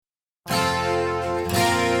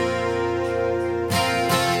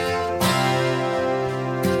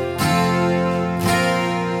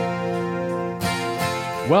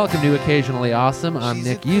Welcome to Occasionally Awesome. I'm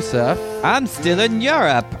Nick Youssef. I'm still in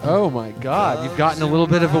Europe. Oh my God, you've gotten a little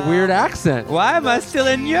bit of a weird accent. Why am I still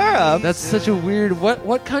in Europe? That's such a weird.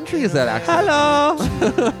 What country is that accent? Hello.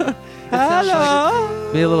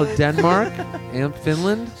 Hello. Maybe a little Denmark and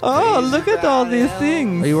Finland. Oh, look at all these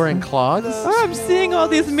things. Are you wearing clogs? Oh, I'm seeing all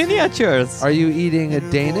these miniatures. Are you eating a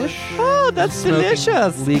Danish? Oh, that's Smoking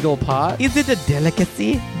delicious. Legal pot? Is it a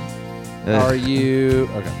delicacy? Are you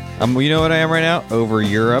okay? You know what I am right now? Over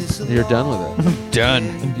Europe. You're done with it.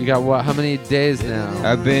 Done. You got what? How many days now?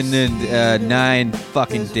 I've been in 9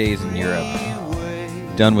 fucking days in Europe.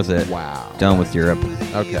 Done with it. Wow. Done with Europe.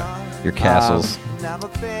 Okay. Your castles.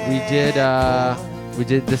 We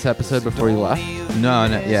did this episode before you left. No,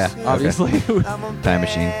 yeah. Obviously. Okay. Time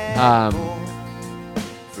machine.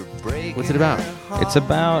 What's it about? It's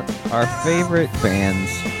about our favorite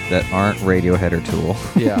bands that aren't Radiohead or Tool.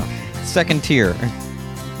 Yeah. Second tier.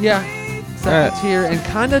 Yeah. Second tier, and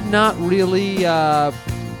kind of not really.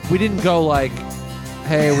 We didn't go like,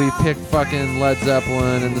 hey, we picked fucking Led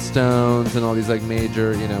Zeppelin and the Stones and all these like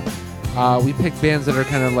major, we picked bands that are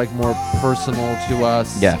kind of like more personal to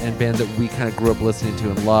us, yeah, and bands that we kind of grew up listening to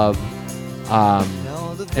and love,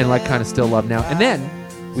 and like kind of still love now. And then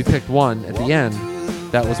we picked one at the end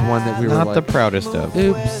that was one that we were not like, the proudest of.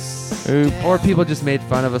 Oops. Or people just made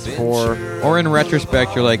fun of us for. Or in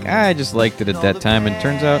retrospect, you're like, I just liked it at that time, and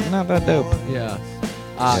turns out not that dope. Yeah.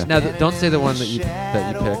 Now, don't say the one that you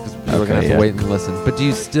picked, because we're gonna have to wait and listen. But do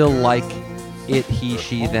you still like it, he,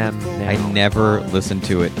 she, them? Now? I never listen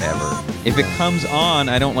to it ever. If it comes on,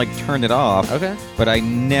 I don't like turn it off. Okay. But I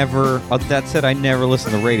never. That said, I never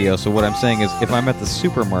listen to radio. So what I'm saying is, if I'm at the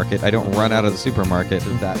supermarket, I don't run out of the supermarket to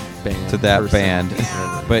that band.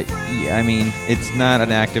 But yeah, I mean, it's not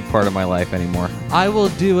an active part of my life anymore. I will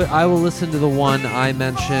do it. I will listen to the one I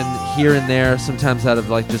mention here and there, sometimes out of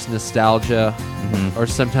like just nostalgia, or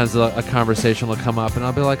sometimes a conversation will come up, and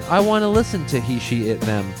I'll be like, I want to listen to he, she, it,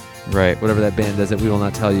 them. Right. Whatever that band does that we will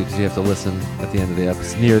not tell you because you have to listen at the end of the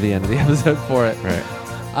episode, near the end of the episode for it. Right.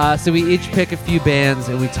 So we each pick a few bands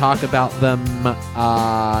and we talk about them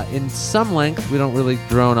in some length. We don't really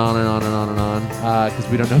drone on and on and on and on because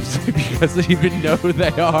we don't know because they even know who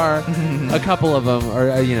they are. A couple of them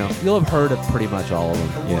are, you'll have heard of pretty much all of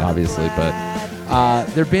them, obviously. But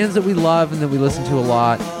they're bands that we love and that we listen to a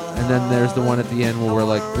lot. And then there's the one at the end where we're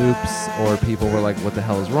like, oops, or people were like, what the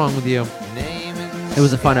hell is wrong with you? It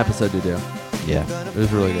was a fun episode to do. Yeah. It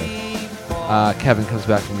was really good. Kevin comes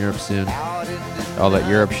back from Europe soon. All that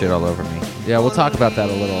Europe shit all over me. Yeah, we'll talk about that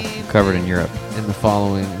a little. I'm covered in Europe. In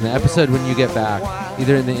the episode when you get back,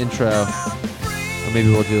 either in the intro, or maybe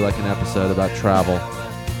we'll do like an episode about travel.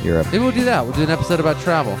 Europe. Maybe we'll do that. We'll do an episode about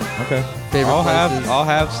travel. Okay. Favorite places. I'll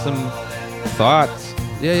have some thoughts.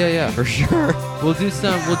 Yeah. For sure. We'll do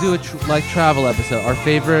a travel episode. Our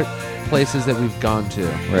favorite places that we've gone to.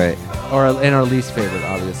 Right. And our least favorite,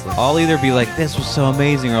 obviously. I'll either be like, this was so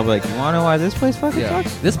amazing, or I'll be like, you want to know why this place fucking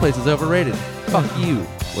sucks? This place is overrated. Fuck you.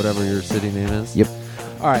 Whatever your city name is. Yep.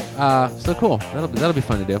 All right. So cool. That'll be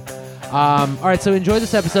fun to do. All right. So enjoy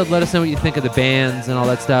this episode. Let us know what you think of the bands and all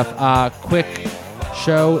that stuff. Quick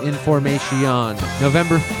show information.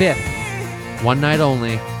 November 5th. One night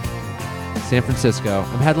only. San Francisco.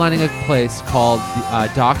 I'm headlining a place called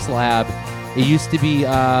Doc's Lab. It used to be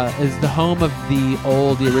is the home of the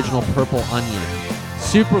original Purple Onion.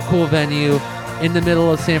 Super cool venue in the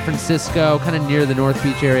middle of San Francisco, kind of near the North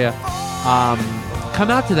Beach area.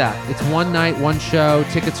 Come out to that. It's one night, one show.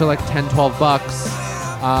 Tickets are like $10, $12.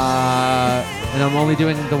 And I'm only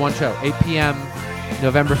doing the one show, 8 p.m.,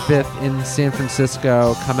 November 5th in San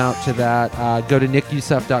Francisco. Come out to that. Go to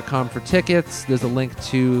nickyoussef.com for tickets. There's a link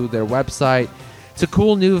to their website. It's a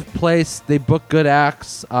cool new place. They book good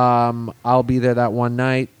acts. I'll be there that one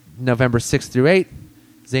night, November 6th through 8th.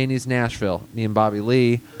 Zany's Nashville. Me and Bobby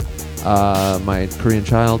Lee, my Korean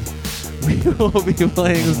child, we will be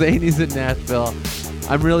playing Zany's in Nashville.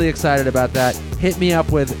 I'm really excited about that. Hit me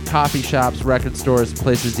up with coffee shops, record stores,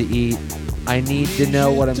 places to eat. I need to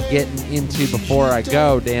know what I'm getting into before I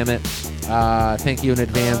go, damn it. Thank you in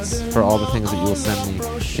advance for all the things that you will send me.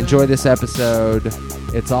 Enjoy this episode.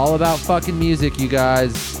 It's all about fucking music, you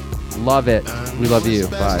guys. Love it. We love you.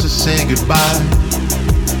 Bye. To say goodbye,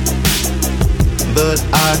 but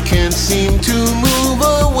I can't seem to move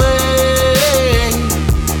away.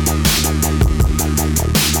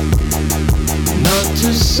 Not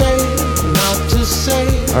to say.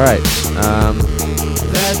 All right.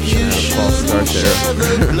 That you false start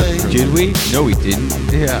there. Did we? No, we didn't.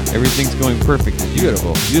 Yeah. Everything's going perfect. It's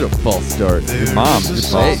beautiful. Beautiful false start. Your mom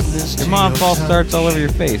false starts all over your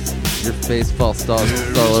face. your face falls all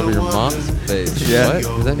over your mom's face. Yeah. What?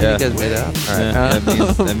 Does that mean you guys made out? All right.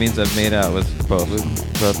 Yeah, that means I've made out with both.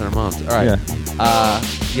 Both our moms. All right. Yeah.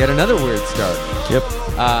 Yet another weird start. Yep.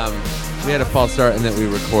 We had a false start, and then we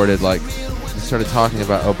recorded, like, we started talking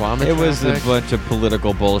about Obama. It was a traffic, bunch of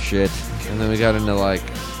political bullshit. and then we got into, like,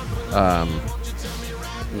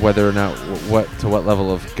 whether or not, to what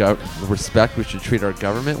level of respect we should treat our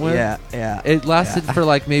government with. Yeah. It lasted for,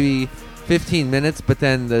 like, maybe 15 minutes, but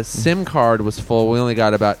then the SIM card was full. We only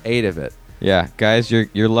got about 8 of it. Yeah, guys,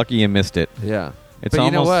 you're lucky you missed it. Yeah. It's but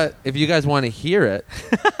you know almost- what? If you guys want to hear it,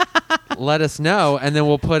 let us know, and then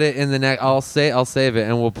we'll put it in the next. I'll save it,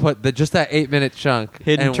 and we'll put just that 8-minute chunk.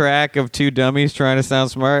 Hidden track of 2 dummies trying to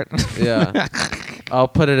sound smart. Yeah. I'll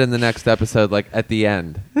put it in the next episode, like at the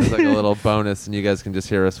end. It's like a little bonus, and you guys can just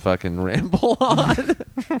hear us fucking ramble on.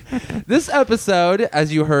 This episode,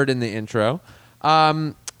 as you heard in the intro,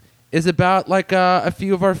 is about like a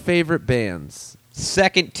few of our favorite bands.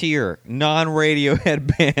 Second tier,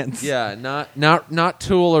 non-Radiohead bands. Yeah, not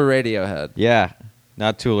Tool or Radiohead. Yeah,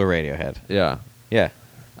 not Tool or Radiohead. Yeah. Yeah.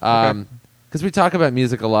 Because we talk about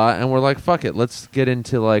music a lot, and we're like, fuck it, let's get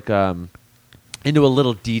into like into a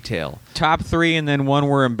little detail. Top 3, and then one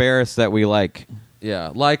we're embarrassed that we like.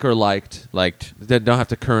 Yeah, like or liked. They don't have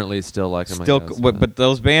to currently still like them. Still, I guess, but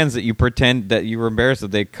those bands that you pretend that you were embarrassed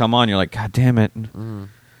that they come on, you're like, God damn it.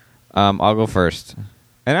 I'll go first.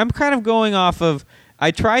 And I'm kind of going off of,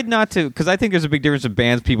 I tried not to, because I think there's a big difference of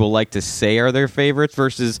bands people like to say are their favorites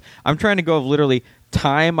versus, I'm trying to go of literally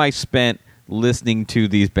time I spent listening to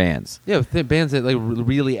these bands. Yeah, bands that like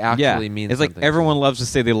really actually mean it's something. like everyone loves to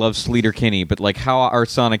say they love Sleater Kinney, but like how are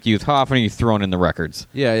Sonic Youth? How often are you throwing in the records?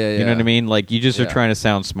 Yeah. You know what I mean? Like you just are trying to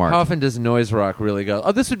sound smart. How often does noise rock really go?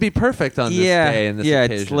 Oh, this would be perfect on this day and this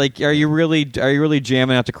occasion. It's like, are you really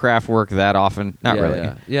jamming out to Kraftwerk that often? Not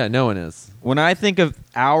really. Yeah, no one is. When I think of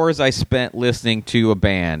hours I spent listening to a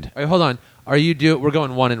band. All right, hold on. We're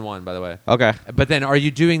going 1 and 1, by the way. Okay. But then, are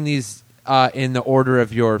you doing these in the order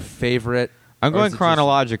of your favorite? I'm going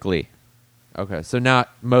chronologically. Okay, so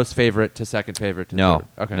not most favorite to second favorite to No.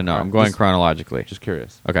 third. Okay. No, All right, I'm going chronologically. Just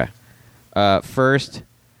curious. Okay. First,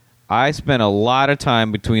 I spent a lot of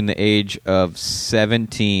time between the age of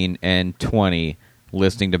 17 and 20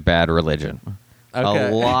 listening to Bad Religion.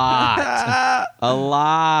 Okay. A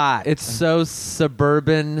lot. It's so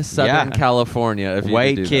suburban Southern California. If you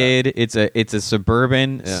white could do kid. It's a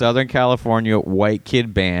suburban Southern California white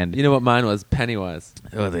kid band. that. You know what mine was? Pennywise.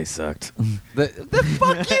 Oh, they sucked. The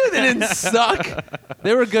fuck you! They didn't suck.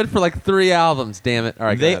 They were good for like 3 albums. Damn it! All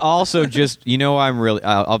right. They also just I'm really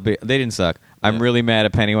they didn't suck. I'm really mad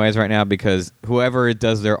at Pennywise right now because whoever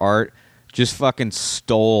does their art just fucking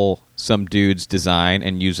stole some dude's design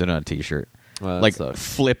and used it on a t-shirt. Well, like sucks.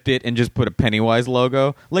 flipped it and just put a Pennywise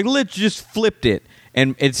logo. Like just flipped it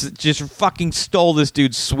and it's just fucking stole this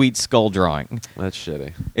dude's sweet skull drawing. That's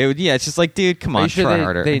shitty. It's just like, dude, come on, sure try they-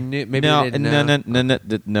 harder. they knew- maybe they didn't know?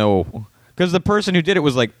 No. Because the person who did it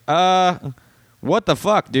was like, what the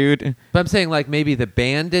fuck, dude? But I'm saying like maybe the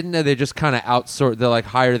band didn't know. They just kind of outsourced. They like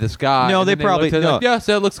hire this guy. No, and they then probably- looked at it no. like, yeah,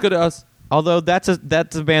 so it looks good to us. Although that's a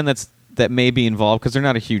band that may be involved because they're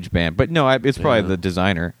not a huge band. But no, it's probably Yeah. the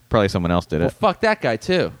designer. Probably someone else did Well, it. fuck that guy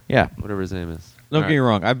too. Yeah. Whatever his name is. Don't get me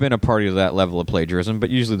wrong. I've been a party to that level of plagiarism, but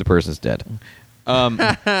usually the person's dead.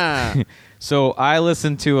 So I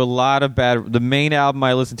listened to a lot of The main album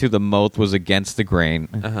I listened to the most was Against the Grain.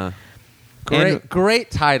 Uh-huh. And-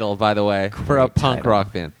 Great title, by the way, for a Great punk title.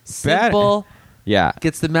 rock band. Simple, Yeah.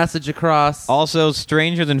 gets the message across. Also,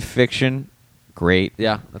 Stranger Than Fiction. Great.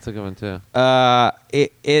 Yeah, that's a good one too.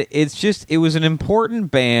 It was an important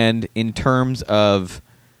band in terms of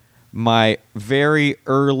my very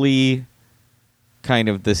early kind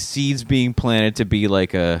of the seeds being planted to be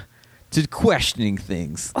like to questioning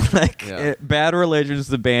things. Bad Religion is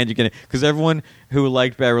the band you can, because everyone who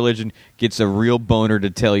liked Bad Religion gets a real boner to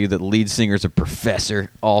tell you that the lead singer's a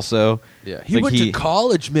professor also. Yeah, he went to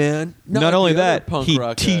college, man. Not only the other that, punk he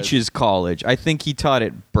rock guys. teaches college. I think he taught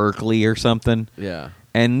at Berkeley or something. Yeah.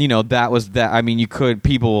 And, that was that. I mean,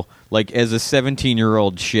 people, like, as a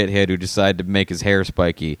 17-year-old shithead who decided to make his hair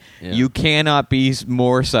spiky, you cannot be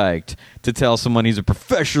more psyched to tell someone he's a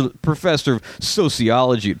professor of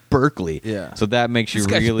sociology at Berkeley. Yeah. So that makes you This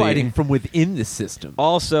guy's really... fighting from within the system.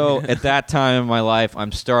 Also, at that time in my life,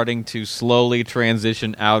 I'm starting to slowly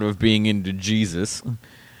transition out of being into Jesus.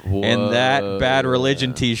 And that Bad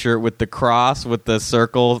Religion T-shirt with the cross, with the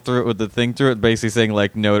circle through it, with the thing through it, basically saying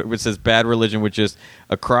like, no, it says Bad Religion with just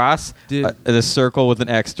a cross, the circle with an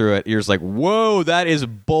X through it. You're just like, whoa, that is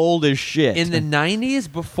bold as shit. In the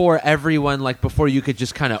 90s, before everyone, before you could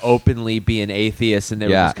just kind of openly be an atheist, and there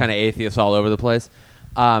were just kind of atheists all over the place,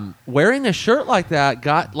 wearing a shirt like that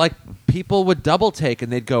got like people would double take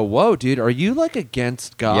and they'd go, "Whoa, dude, are you like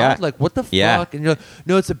against God? Yeah. Like what the Yeah. fuck?" And you're like,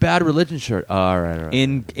 "No, it's a bad religion shirt." Oh, all right.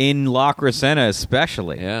 In La Crescenta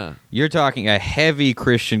especially. Yeah. You're talking a heavy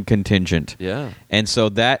Christian contingent. Yeah. And so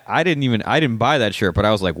that I didn't buy that shirt, but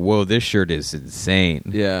I was like, "Whoa, this shirt is insane."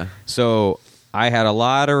 Yeah. So I had a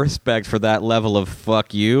lot of respect for that level of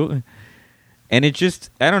fuck you. And it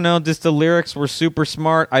just, I don't know, just the lyrics were super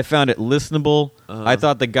smart. I found it listenable. I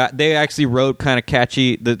thought they actually wrote kind of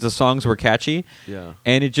catchy, the songs were catchy. Yeah.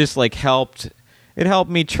 And it just like helped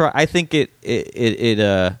me try. I think it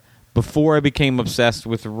before I became obsessed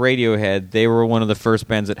with Radiohead, they were one of the first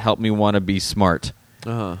bands that helped me want to be smart.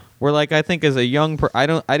 Where like I think as a young I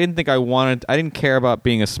didn't care about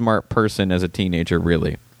being a smart person as a teenager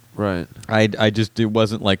really. Right. It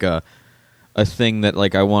wasn't like a thing that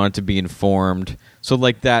like I wanted to be informed. So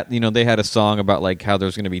like that, they had a song about like how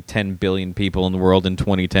there's going to be 10 billion people in the world in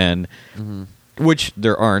 2010, which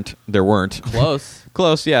there weren't. Close.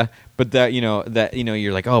 Close, yeah. But that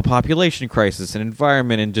you're like, oh, population crisis and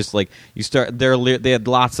environment, and just like they had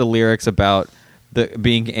lots of lyrics about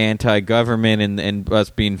being anti-government and us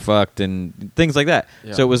being fucked and things like that.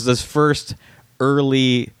 Yeah. So it was this first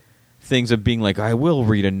early things of being like, I will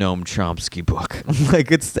read a Noam Chomsky book.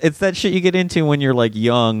 Like it's that shit you get into when you're like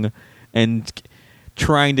young and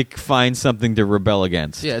trying to find something to rebel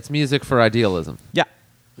against. Yeah, it's music for idealism.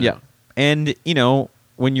 Yeah. And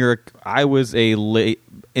when I was a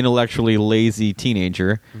intellectually lazy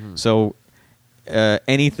teenager, so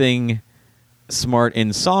anything smart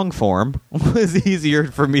in song form was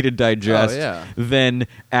easier for me to digest than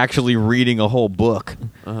actually reading a whole book.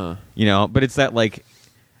 But it's that like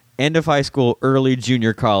end of high school, early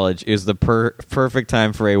junior college is the perfect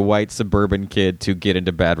time for a white suburban kid to get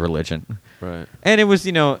into Bad Religion. Right. And it was,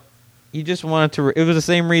 you just wanted to. It was the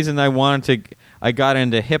same reason I got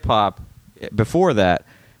into hip hop before that.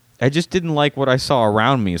 I just didn't like what I saw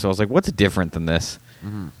around me, so I was like, "What's different than this?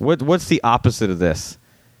 What's the opposite of this?"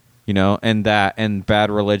 And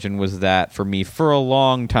Bad Religion was that for me for a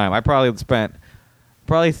long time. I probably spent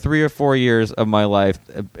 3 or 4 years of my life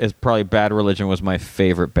as probably Bad Religion was my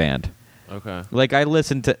favorite band. Okay. Like I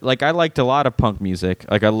liked a lot of punk music.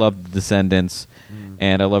 Like I loved The Descendants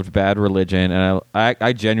and I loved Bad Religion, and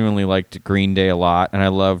I genuinely liked Green Day a lot, and I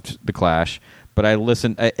loved The Clash. But I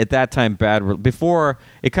listened at that time before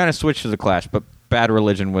it kind of switched to The Clash, but Bad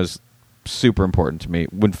Religion was super important to me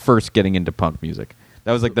when first getting into punk music.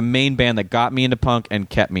 That was like the main band that got me into punk and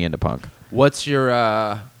kept me into punk. What's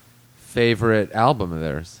your favorite album of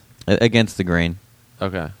theirs? Against the Grain.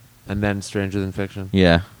 Okay. And then Stranger Than Fiction?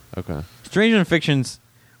 Yeah. Okay. Stranger Than Fiction's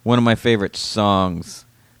one of my favorite songs,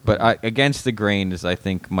 but Against the Grain is, I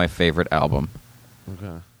think, my favorite album.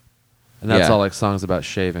 Okay. And that's all like songs about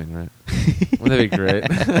shaving, right? Wouldn't that be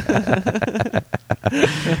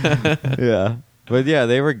great? Yeah. But yeah,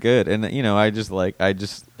 they were good. And,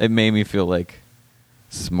 it made me feel like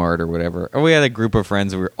smart or whatever. Or we had a group of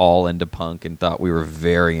friends who were all into punk and thought we were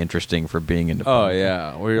very interesting for being into punk. Oh,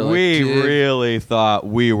 yeah. We really thought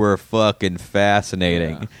we were fucking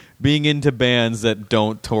fascinating. Yeah. Being into bands that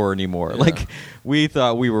don't tour anymore. Yeah. Like, we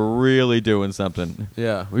thought we were really doing something.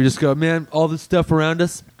 Yeah. We just go, man, all this stuff around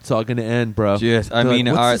us, it's all going to end, bro. Yes, what's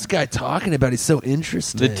this guy talking about? He's so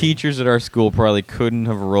interesting. The teachers at our school probably couldn't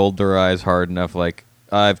have rolled their eyes hard enough. Like,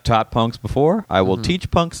 I've taught punks before. I will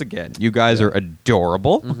teach punks again. You guys are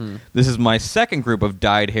adorable. This is my second group of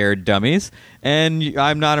dyed-haired dummies, and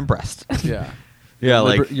I'm not impressed. Yeah.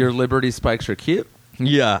 Yeah, your Liberty spikes are cute.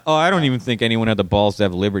 Yeah. Oh, I don't even think anyone had the balls to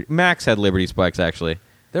have Liberty. Max had Liberty spikes, actually.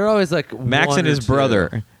 They're always like Max one and or his two.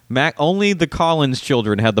 brother. Only the Collins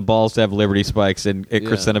children had the balls to have Liberty spikes at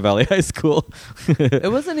Crescenta Valley High School.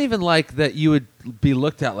 It wasn't even like that you would be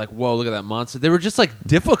looked at like, whoa, look at that monster. They were just like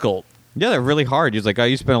difficult. Yeah, they're really hard. He's like, oh,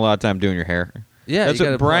 you spend a lot of time doing your hair. Yeah, that's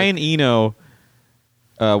what Brian Eno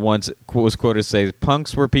once was quoted to say.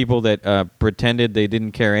 Punks were people that pretended they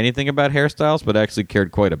didn't care anything about hairstyles, but actually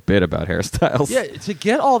cared quite a bit about hairstyles. Yeah, to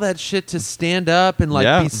get all that shit to stand up and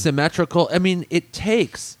be symmetrical. I mean, it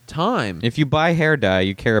takes time. If you buy hair dye,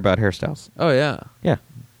 you care about hairstyles. Oh yeah, yeah.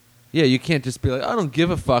 Yeah, you can't just be like, I don't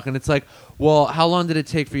give a fuck. And it's like, well, how long did it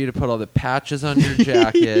take for you to put all the patches on your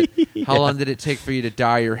jacket? How long did it take for you to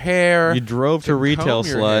dye your hair? You drove to retail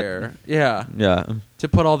slut. Hair? Yeah. Yeah. To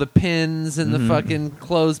put all the pins and the fucking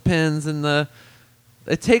clothespins and the...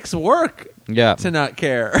 It takes work to not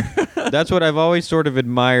care. That's what I've always sort of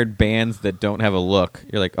admired, bands that don't have a look.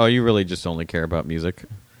 You're like, oh, you really just only care about music.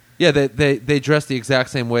 Yeah, they dress the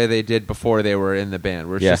exact same way they did before they were in the band.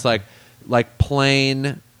 Where it's just like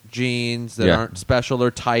plain jeans that Yeah. aren't special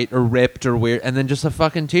or tight or ripped or weird, and then just a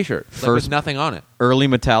fucking t-shirt like, with First- nothing on it. Early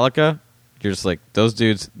Metallica, you're just like, those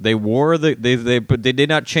dudes, they wore but they did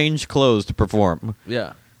not change clothes to perform.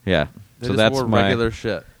 Yeah. Yeah. They So just that's wore my regular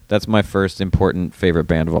shit. that's my first important favorite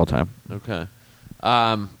band of all time. Okay.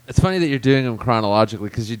 It's funny that you're doing them chronologically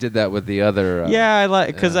because you did that with the other. Yeah, I like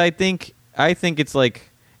because yeah. I think it's like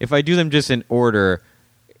if I do them just in order,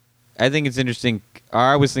 I think it's interesting.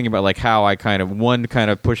 I was thinking about like how I one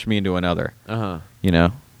pushed me into another. You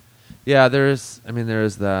know? Yeah, there is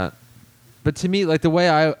that. But to me, like the way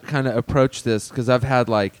I kind of approach this, because I've had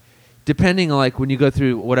like, depending on like when you go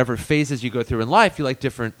through whatever phases you go through in life, you like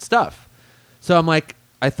different stuff. So I'm like,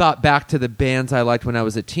 I thought back to the bands I liked when I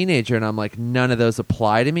was a teenager, and I'm like, none of those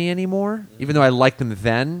apply to me anymore, even though I liked them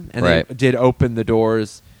then, and Right. they did open the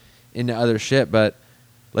doors into other shit. But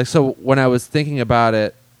like, so when I was thinking about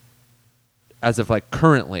it, as of like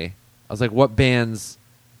currently, I was like, what bands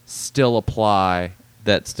still apply?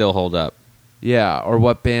 That still hold up. Yeah, or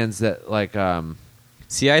what bands that like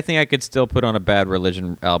See, I think I could still put on a Bad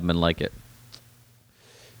Religion album and like it.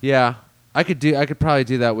 yeah, I could probably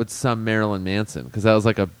do that with some Marilyn Manson, because that was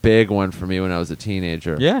like a big one for me when I was a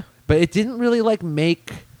teenager. Yeah. But it didn't really like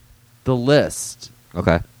make the list.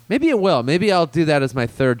 Okay. Maybe it will. Maybe I'll do that as my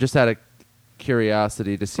third, just out of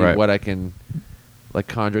curiosity to see Right. what I can like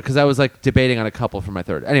conjure, because I was like debating on a couple for my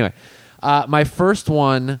third. Anyway, my first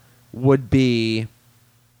one would be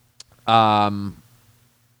Neil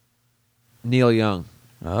Young.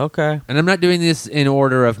 Okay. And I'm not doing this in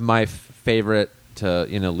order of my favorite to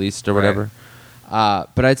least or whatever.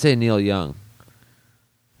 But I'd say Neil Young.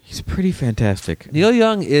 He's pretty fantastic. Neil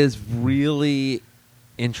Young is really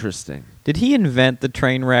interesting. Did he invent the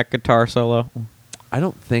train wreck guitar solo? I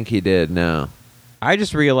don't think he did. No. I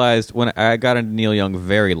just realized when I got into Neil Young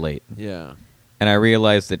very late, Yeah. and I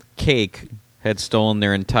realized that Cake had stolen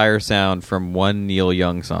their entire sound from one Neil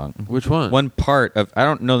Young song. Which one? One part of, I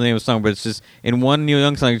don't know the name of the song, but it's just in one Neil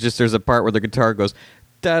Young song. It's just there's a part where the guitar goes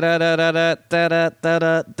da da da da da da da da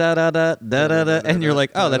da da da da da da, and you're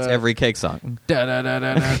like, oh, that's every Cake song.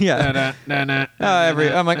 Yeah.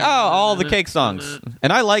 I'm like, oh, all the Cake songs,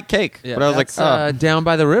 and I like Cake, Yeah, but I was like, that's, oh, Down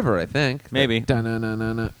by the River, I think. Maybe.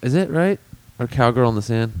 Da-na-na-na-na. Is it right? Or Cowgirl in the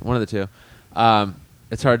Sand? One of the two.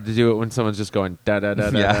 It's hard to do it when someone's just going da da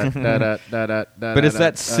da da Yeah. da da da da da. but it's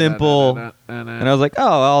that simple. And I was like,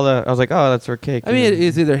 oh, that's for Cake. I mean,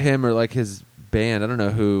 it's either him or like his band. I don't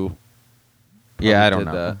know who. Yeah, I don't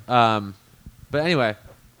did know. that. But anyway,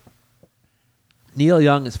 Neil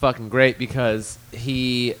Young is fucking great because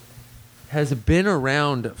he has been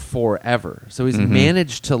around forever. So he's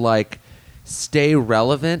managed to like stay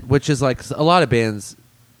relevant, which is like a lot of bands,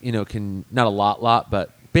 can not a lot, but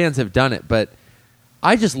bands have done it. But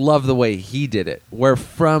I just love the way he did it, where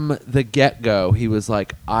from the get-go, he was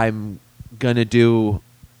like, I'm going to do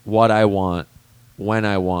what I want, when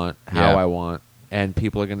I want, how I want. And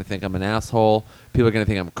people are going to think I'm an asshole. People are going to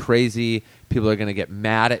think I'm crazy. People are going to get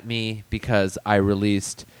mad at me because I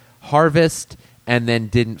released Harvest and then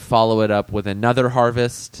didn't follow it up with another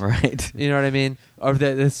Harvest. Right. You know what I mean? Or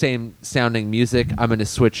the same sounding music. I'm going to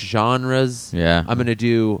switch genres. Yeah. I'm going to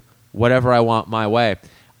do whatever I want my way.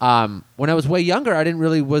 When I was way younger, I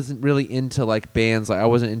wasn't really into like bands. Like I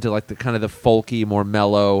wasn't into like the kind of the folky, more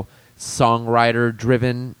mellow,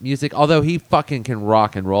 songwriter-driven music. Although he fucking can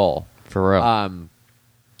rock and roll. For real.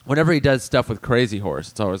 Whenever he does stuff with Crazy Horse,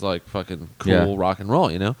 it's always like fucking cool rock and roll,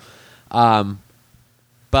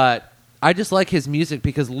 But I just like his music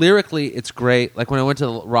because lyrically it's great. Like when I went to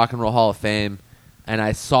the Rock and Roll Hall of Fame and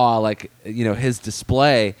I saw like his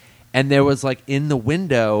display, and there was like in the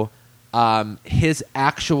window his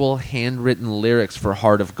actual handwritten lyrics for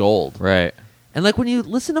Heart of Gold. Right. And like when you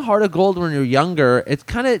listen to Heart of Gold when you're younger, it's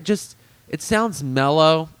kind of just. It sounds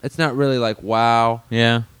mellow. It's not really like wow.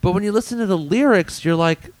 Yeah. But when you listen to the lyrics, you're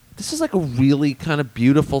like, this is like a really kind of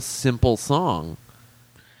beautiful, simple song.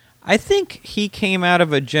 I think he came out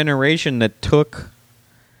of a generation that took...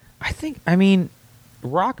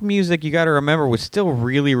 rock music, you got to remember, was still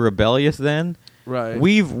really rebellious then. Right.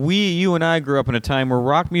 You and I grew up in a time where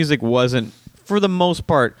rock music wasn't, for the most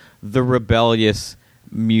part, the rebellious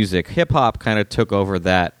music. Hip-hop kind of took over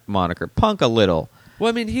that moniker. Punk a little. Well,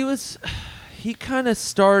 I mean, he kind of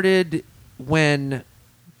started when,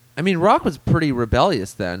 rock was pretty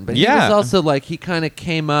rebellious then, but he was also like, he kind of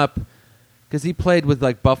came up, because he played with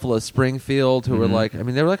like Buffalo Springfield, who were like,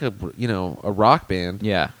 they were like a rock band.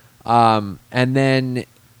 Yeah. And then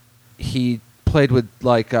he played with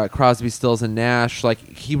like Crosby, Stills, and Nash. Like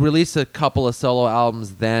he released a couple of solo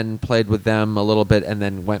albums, then played with them a little bit, and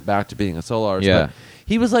then went back to being a solo artist. Yeah. But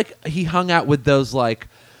he was like, he hung out with those like,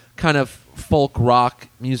 kind of folk rock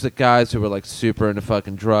music guys who were like super into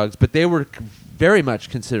fucking drugs, but they were very much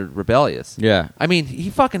considered rebellious. Yeah. I mean, he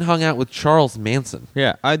fucking hung out with Charles Manson.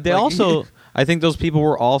 Yeah. I think those people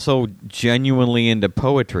were also genuinely into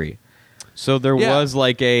poetry. So there was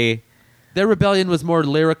like their rebellion was more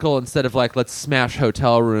lyrical instead of like, let's smash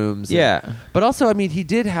hotel rooms. But also, I mean,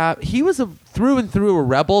 he was through and through a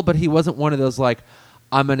rebel, but he wasn't one of those like,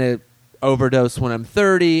 I'm going to overdose when I'm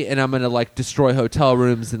 30 and I'm going to like destroy hotel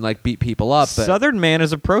rooms and like beat people up. But Southern Man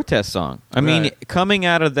is a protest song. I mean, coming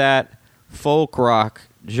out of that folk rock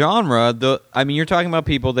genre, you're talking about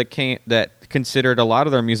people that considered a lot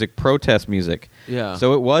of their music protest music. Yeah.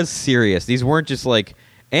 So it was serious. These weren't just like,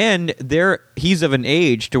 and he's of an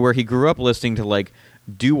age to where he grew up listening to like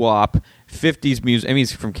doo-wop, 50s music. I mean,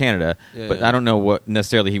 he's from Canada, but I don't know what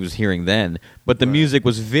necessarily he was hearing then. But the music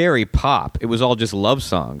was very pop. It was all just love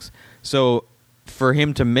songs. So for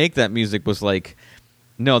him to make that music was like,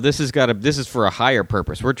 no, this is for a higher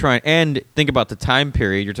purpose. We're trying, and think about the time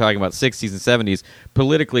period. You're talking about 60s and 70s.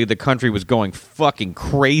 Politically, the country was going fucking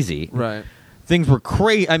crazy. Right. Things were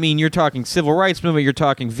crazy. I mean, you're talking civil rights movement. You're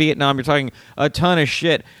talking Vietnam. You're talking a ton of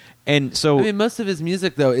shit. And so, I mean, most of his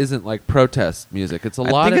music though isn't like protest music. It's a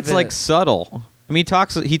lot. I think it's like subtle. I mean,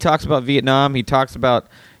 he talks about Vietnam. He talks about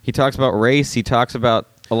race. He talks about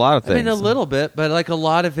a lot of things. I mean, a little bit, but like a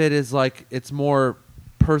lot of it is like it's more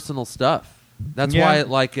personal stuff. That's why I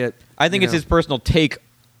like it. I think it's his personal take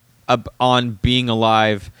on being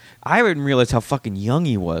alive. I didn't realize how fucking young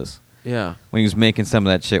he was. Yeah, when he was making some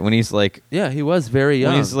of that shit. When he's like, he was very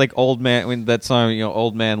young. When he's like old man. When that song,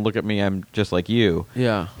 old man, look at me, I'm just like you.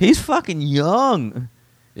 Yeah, he's fucking young.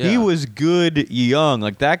 Yeah. He was good young.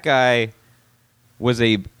 Like that guy was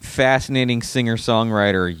a fascinating singer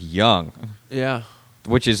songwriter young. Yeah.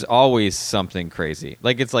 Which is always something crazy.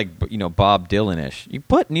 Like it's like Bob Dylan-ish. You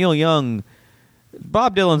put Neil Young,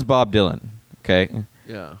 Bob Dylan's Bob Dylan. Okay.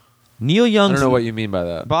 Yeah. Neil Young's. I don't know what you mean by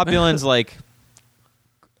that. Bob Dylan's like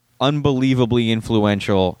unbelievably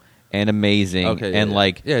influential and amazing. Okay. And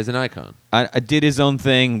like he's an icon. I did his own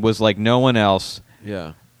thing. Was like no one else.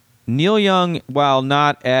 Yeah. Neil Young, while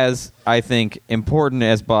not as I think important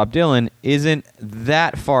as Bob Dylan, isn't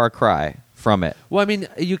that far cry from it. Well, I mean,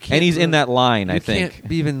 you can't... And he's in that line, I think. You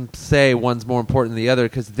can't even say one's more important than the other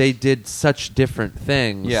because they did such different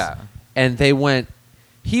things. Yeah. And he went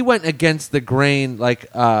against the grain,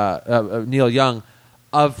 like Neil Young,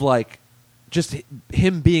 of like just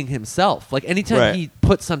him being himself. Like anytime he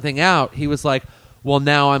put something out, he was like, well,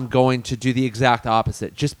 now I'm going to do the exact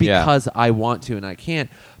opposite just because I want to and I can't.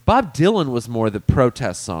 Bob Dylan was more the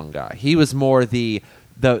protest song guy. He was more the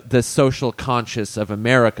social conscious of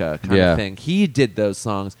America kind of thing. He did those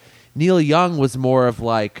songs. Neil Young was more of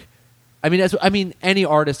like, any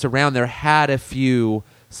artist around there had a few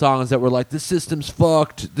songs that were like, the system's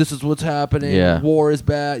fucked, this is what's happening, war is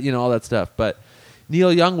bad, all that stuff. But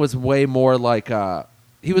Neil Young was way more like,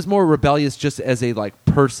 he was more rebellious just as a like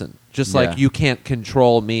person. Just like, you can't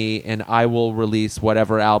control me and I will release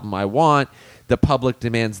whatever album I want. The public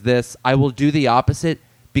demands this. I will do the opposite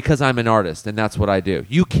because I'm an artist and that's what I do.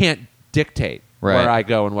 You can't dictate where I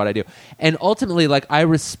go and what I do. And ultimately, like, I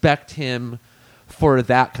respect him for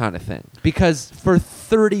that kind of thing because for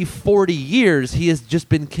 30, 40 years, he has just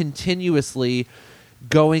been continuously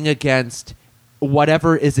going against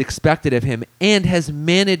whatever is expected of him and has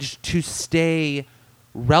managed to stay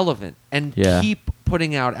relevant and keep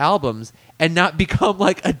putting out albums and not become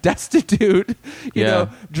like a destitute,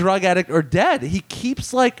 drug addict or dead. He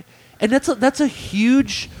keeps like... And that's a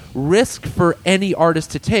huge risk for any artist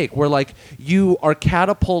to take, where like you are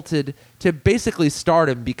catapulted to basically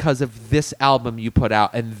stardom because of this album you put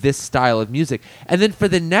out and this style of music, and then for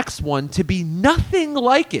the next one to be nothing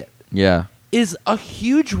like it, is a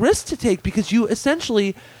huge risk to take because you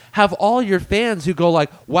essentially have all your fans who go like,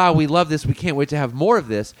 "Wow, we love this. We can't wait to have more of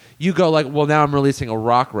this." You go like, "Well, now I'm releasing a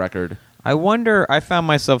rock record." I wonder. I found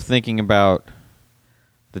myself thinking about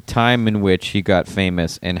the time in which he got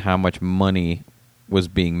famous and how much money was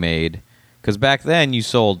being made. Because back then, you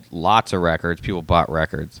sold lots of records. People bought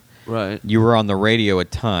records. Right. You were on the radio a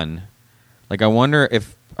ton. Like, I wonder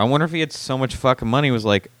if he had so much fucking money. He was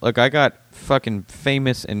like, look, I got fucking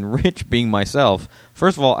famous and rich being myself.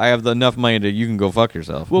 First of all, I have enough money to you can go fuck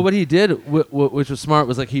yourself. Well, what he did, which was smart,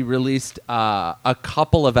 was like he released a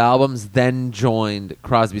couple of albums, then joined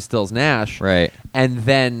Crosby, Stills, Nash. Right. And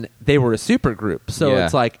then they were a super group. So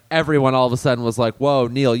it's like everyone all of a sudden was like, whoa,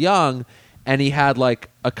 Neil Young. And he had like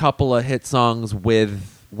a couple of hit songs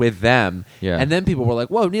with them. Yeah. And then people were like,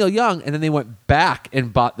 whoa, Neil Young. And then they went back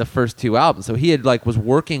and bought the first two albums. So he had like was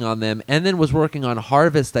working on them and then was working on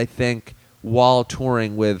Harvest, I think, while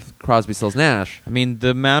touring with Crosby, Stills, Nash. I mean, the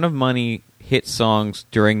amount of money hit songs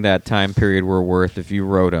during that time period were worth if you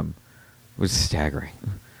wrote them was staggering.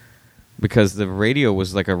 Because the radio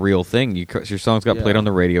was like a real thing. Your songs got played on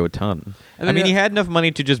the radio a ton. I mean, he had enough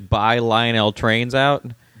money to just buy Lionel trains out.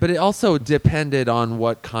 But it also depended on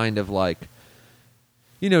what kind of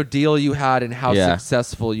deal you had and how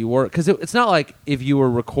successful you were. Because it's not like if you were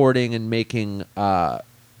recording and making,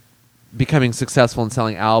 becoming successful and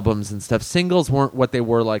selling albums and stuff. Singles weren't what they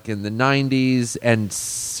were like in the 90s, and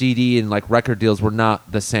CD and like record deals were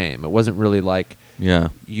not the same. It wasn't really like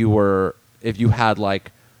you were, if you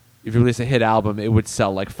release a hit album, it would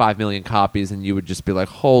sell like 5 million copies, and you would just be like,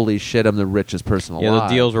 holy shit, I'm the richest person alive. Yeah,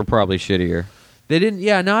 the deals were probably shittier. They didn't,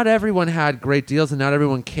 not everyone had great deals, and not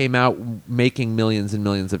everyone came out making millions and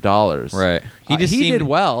millions of dollars. Right. He did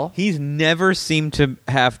well. He's never seemed to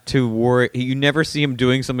have to worry. You never see him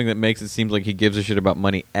doing something that makes it seem like he gives a shit about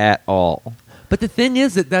money at all. But the thing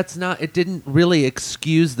is it didn't really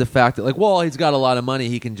excuse the fact that, he's got a lot of money,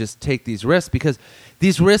 he can just take these risks, because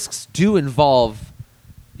these risks do involve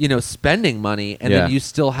spending money, and then you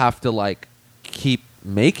still have to keep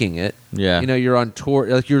making it. Yeah. You're on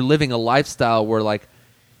tour, you're living a lifestyle where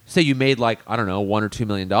say you made $1 or $2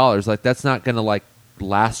 million, that's not going to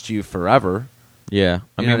last you forever. Yeah.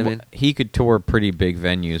 I mean? He could tour pretty big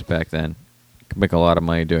venues back then. Could make a lot of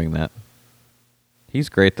money doing that. He's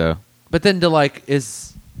great though. But then to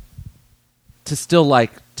still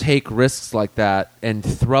take risks like that and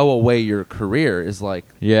throw away your career is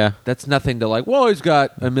that's nothing to he's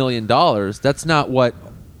got $1 million. That's not what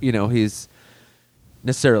he's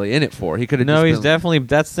necessarily in it for. He could have he's definitely,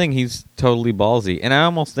 that's the thing, he's totally ballsy. And I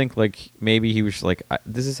almost think maybe he was just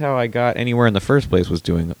this is how I got anywhere in the first place, was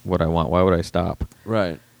doing what I want. Why would I stop?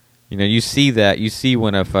 Right. You see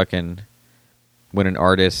when an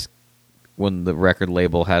artist, when the record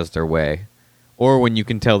label has their way, or when you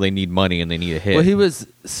can tell they need money and they need a hit. Well, he was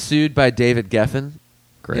sued by David Geffen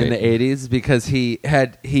in the 80s because he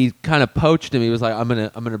kind of poached him. He was like, I'm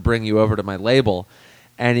gonna bring you over to my label,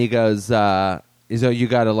 and he goes, you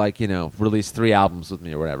got to release 3 albums with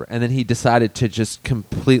me or whatever. And then he decided to just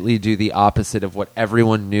completely do the opposite of what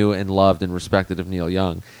everyone knew and loved and respected of Neil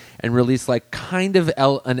Young, and release kind of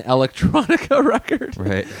an electronica record.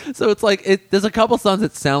 Right. So it's there's a couple songs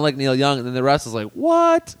that sound like Neil Young, and then the rest is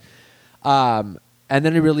what? And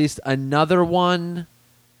then he released another one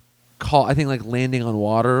called, I think, Landing on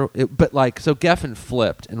Water. So Geffen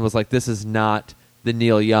flipped and was like, this is not the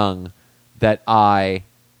Neil Young that I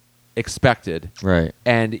expected. Right.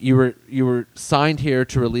 And you were signed here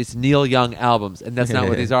to release Neil Young albums, and that's not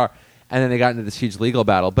what these are. And then they got into this huge legal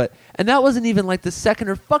battle. And that wasn't even the second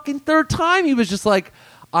or fucking third time. He was just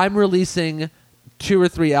I'm releasing 2 or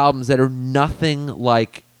 3 albums that are nothing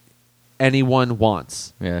like anyone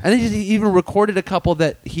wants. Yeah. And then he even recorded a couple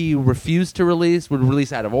that he refused to release, would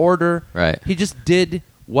release out of order. Right. He just did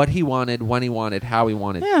what he wanted, when he wanted, how he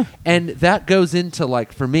wanted. Yeah. And that goes into,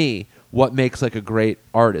 for me, what makes a great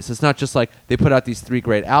artist. It's not just they put out these 3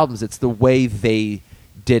 great albums. It's the way they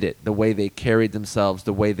did it, the way they carried themselves,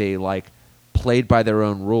 the way they played by their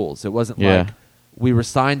own rules. It wasn't we were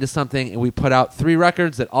signed to something and we put out 3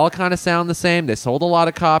 records that all kind of sound the same. They sold a lot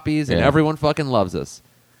of copies and everyone fucking loves us.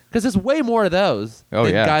 Because there's way more of those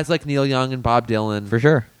than guys like Neil Young and Bob Dylan. For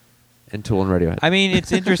sure. And Tool and Radiohead. I mean,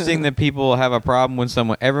 it's interesting that people have a problem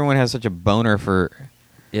when everyone has such a boner for,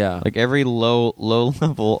 every low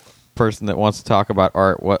level person that wants to talk about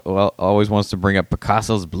art always wants to bring up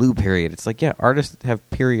Picasso's blue period. It's artists have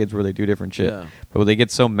periods where they do different shit. Yeah. But they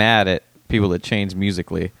get so mad at people that change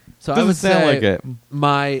musically. So I would say it.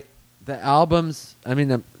 the albums, I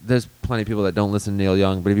mean, there's plenty of people that don't listen to Neil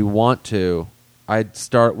Young, but if you want to, I'd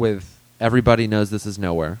start with Everybody Knows This Is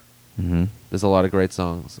Nowhere. Mm-hmm. There's a lot of great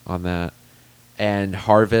songs on that. And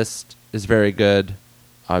Harvest is very good,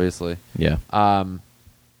 obviously. Yeah.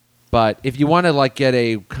 But if you want to get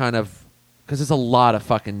a kind of, because there's a lot of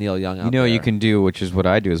fucking Neil Young out there. You can do, which is what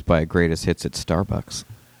I do, is buy greatest hits at Starbucks.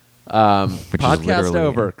 Podcast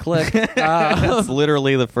over. Click. That's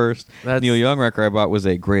literally the first Neil Young record I bought was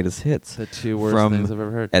a greatest hits. The 2 worst things I've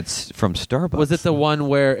ever heard. From Starbucks. Was it the one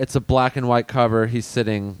where it's a black and white cover? He's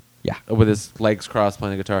sitting with his legs crossed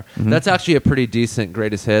playing the guitar. Mm-hmm. That's actually a pretty decent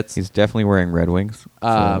greatest hits. He's definitely wearing Red Wings.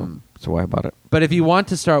 That's why I bought it. But if you want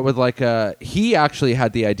to start with he actually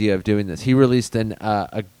had the idea of doing this. He released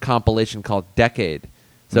a compilation called Decade.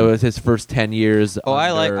 So it was his first 10 years. Oh,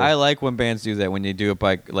 I like when bands do that, when they do it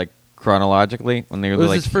by chronologically. When it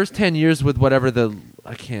was his first 10 years with whatever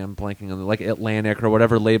I'm blanking on Atlantic or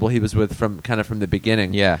whatever label he was with from the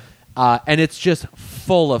beginning. Yeah. And it's just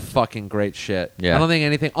full of fucking great shit. Yeah. I don't think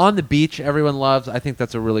anything On the Beach everyone loves. I think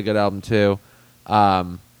that's a really good album too.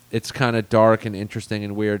 It's kind of dark and interesting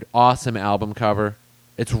and weird. Awesome album cover.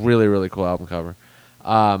 It's really, really cool album cover.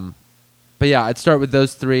 But yeah, I'd start with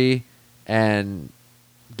those three and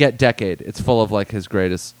get Decade. It's full of like his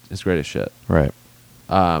greatest shit. Right.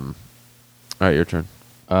 All right, your turn.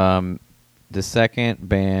 The second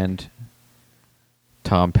band,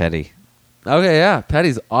 Tom Petty. Okay, yeah,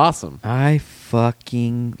 Petty's awesome. I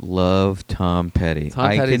fucking love Tom Petty. Tom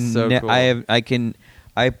Petty's so cool.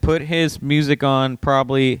 I put his music on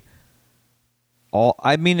probably all.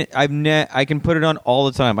 I mean, I can put it on all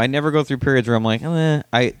the time. I never go through periods where I'm like,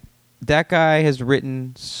 that guy has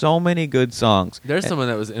written so many good songs. There's someone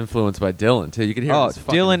that was influenced by Dylan too. You could hear his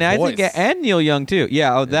fucking Dylan, voice. I think, and Neil Young too.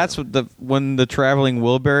 Yeah, that's what when the Traveling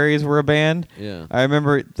Wilburys were a band. Yeah, I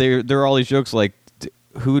remember there were all these jokes like,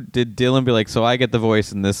 who did Dylan be like? So I get the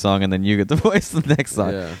voice in this song, and then you get the voice in the next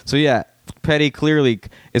song. Yeah. So yeah, Petty clearly,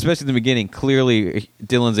 especially in the beginning, clearly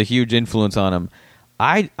Dylan's a huge influence on him.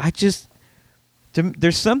 I just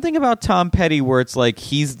there's something about Tom Petty where it's like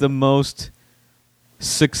he's the most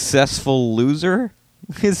successful loser.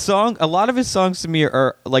 A lot of his songs to me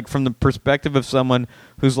are like from the perspective of someone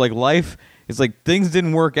whose like life is like things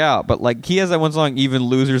didn't work out, but like he has that one song, Even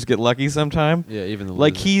Losers Get Lucky Sometime. Yeah, even the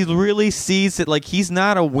like losers. he really sees it. Like he's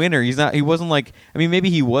not a winner. He wasn't like, I mean, maybe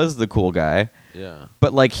he was the cool guy. Yeah,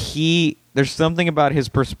 But like there's something about his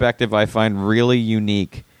perspective I find really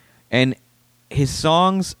unique, and his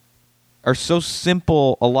songs are so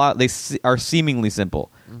simple. A lot are seemingly simple,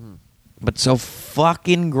 but so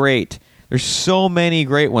fucking great. There's so many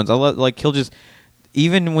great ones. I love, like, he'll just,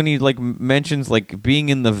 even when he like mentions like being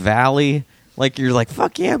in the valley, like you're like,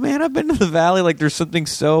 fuck yeah, man, I've been to the valley. Like there's something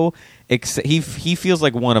so he feels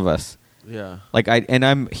like one of us. yeah. Like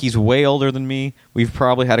he's way older than me. We've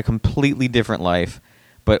probably had a completely different life.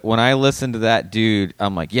 But when I listen to that dude,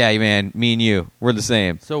 I'm like, yeah, man, me and you, we're the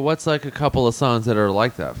same. So what's like a couple of songs that are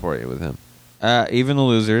like that for you with him? Even the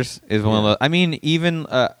Losers is one of the. I mean, even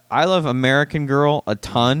I love American Girl a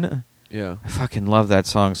ton. Yeah. I fucking love that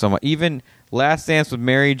song so much. Even Last Dance with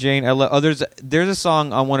Mary Jane. I love. There's a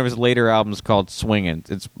song on one of his later albums called Swingin'.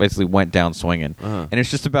 It's basically Went Down Swingin', and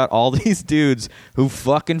it's just about all these dudes who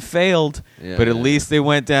fucking failed, but at least they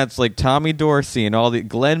went down. It's like Tommy Dorsey and all the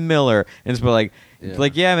Glenn Miller, and it's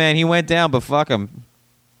like, yeah, man, he went down, but fuck him.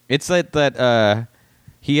 It's like that.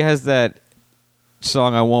 He has that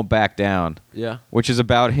song I Won't Back Down, which is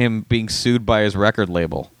about him being sued by his record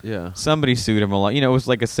label. Somebody sued him a lot. It was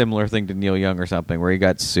like a similar thing to Neil Young or something, where he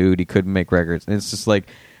got sued, he couldn't make records, and it's just like,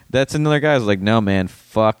 that's another guy who's like, no man,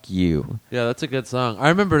 fuck you. Yeah, that's a good song. I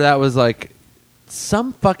remember that was like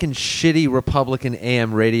some fucking shitty Republican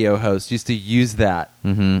AM radio host used to use that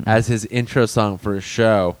as his intro song for a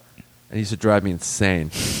show. It used to drive me insane.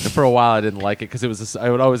 And for a while, I didn't like it because I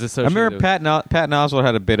would always associate. I remember Patton Oswalt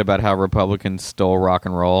had a bit about how Republicans stole rock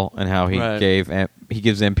and roll and how he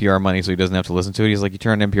gives NPR money so he doesn't have to listen to it. He's like, you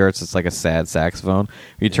turn NPR, it's like a sad saxophone.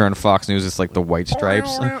 You turn Fox News, it's like the White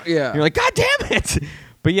Stripes. Yeah, you're like, God damn it!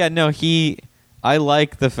 But yeah, no, I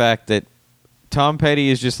like the fact that Tom Petty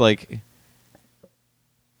is just like,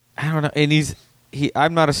 I don't know, and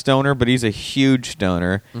I'm not a stoner, but he's a huge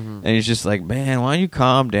stoner, and he's just like, man, why don't you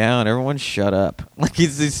calm down? Everyone shut up. Like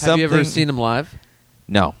he's something. Have you ever seen him live?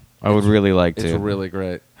 No, I would really like to. It's really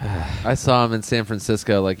great. I saw him in San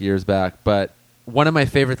Francisco like years back, but one of my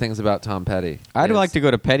favorite things about Tom Petty. I'd like to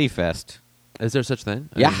go to Petty Fest. Is there such thing?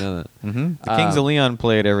 I Yeah. didn't know that. Mm-hmm. The Kings of Leon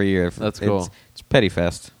play it every year. That's cool. It's Petty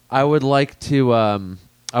Fest. I would like to.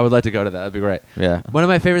 I would like to go to that. That'd be great. Yeah. One of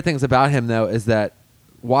my favorite things about him, though, is that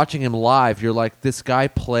watching him live, you're like, this guy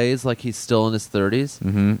plays like he's still in his 30s.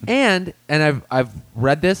 And I've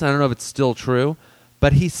read this. I don't know if it's still true,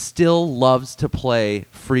 but he still loves to play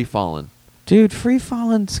Free Fallin'. Dude, Free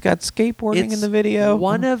Fallin's got skateboarding in the video.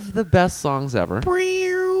 One of the best songs ever.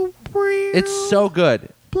 It's so good.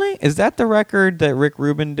 Is that the record that Rick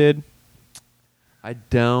Rubin did? I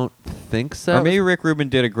don't think so. Or maybe Rick Rubin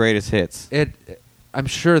did a greatest hits. I'm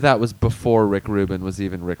sure that was before Rick Rubin was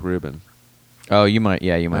even Rick Rubin. Oh, you might be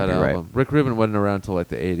right. Rick Rubin wasn't around until like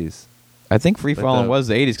the 80s. I think Free Fallin' was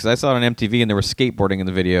the 80s because I saw it on MTV and there was skateboarding in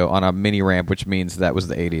the video on a mini ramp, which means that was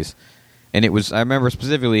the 80s. And it was, I remember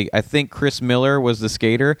specifically, I think Chris Miller was the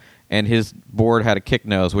skater and his board had a kick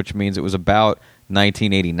nose, which means it was about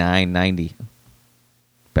 1989, 90.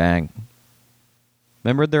 Bang.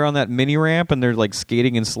 Remember they're on that mini ramp and they're like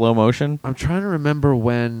skating in slow motion? I'm trying to remember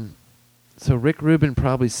when. So Rick Rubin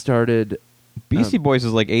probably started Beastie Boys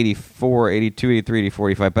was like 84, 82, 83, 84,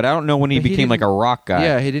 85, but I don't know when he But he became like a didn't- rock guy.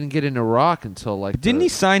 Yeah, he didn't get into rock until like. But didn't he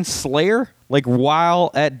sign Slayer like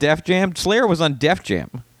while at Def Jam? Slayer was on Def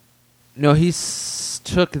Jam. No, he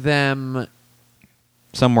took them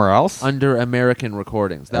Somewhere else? under American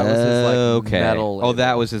Recordings. That was his like okay. metal. Oh, label.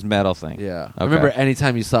 that was his metal thing. Yeah. Okay. I remember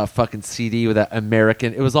anytime you saw a fucking CD with that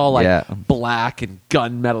American, it was all like Yeah. black and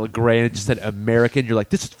gunmetal gray, and it just said American. You're like,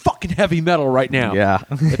 this is fucking heavy metal right now. Yeah.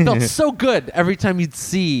 It felt so good every time you'd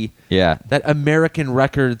see Yeah. that American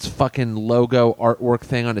Records fucking logo artwork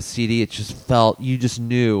thing on a CD. It just felt, you just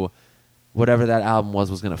knew whatever that album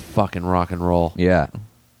was going to fucking rock and roll. Yeah.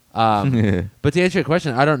 But to answer your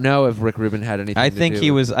question, I don't know if Rick Rubin had anything I to think do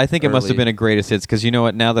he was. I think it must have early- been a greatest hits because you know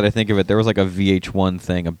what? Now that I think of it, there was like a VH1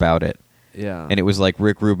 thing about it, Yeah. and it was like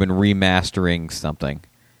Rick Rubin remastering something.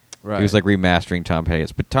 right. He was like remastering Tom Petty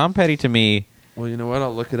hits. But Tom Petty to me, well, you know what?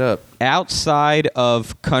 I'll look it up. outside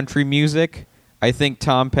of country music, I think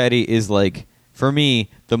Tom Petty is like for me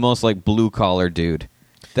the most like blue collar dude.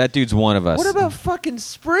 That dude's one of us. What about fucking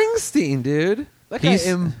Springsteen, dude? That guy He's-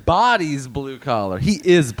 embodies blue collar. He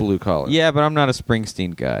is blue collar. Yeah, but I'm not a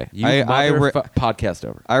Springsteen guy. You podcast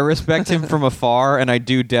over. I respect him from afar, and I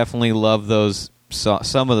do definitely love those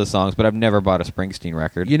some of the songs, but I've never bought a Springsteen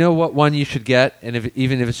record. You know what one you should get, and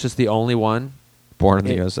even if it's just the only one? Born in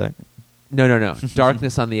the It- USA. No.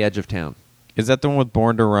 Darkness on the Edge of Town. Is that the one with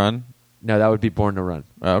Born to Run? No, that would be Born to Run.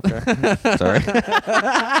 Oh, okay. Sorry.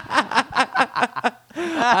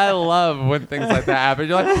 I love when things like that happen.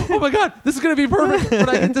 You're like, oh my god, this is gonna be perfect. But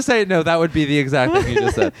I get to say no. That would be the exact thing you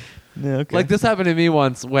just said. Yeah, okay. Like this happened to me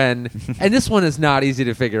once when, and this one is not easy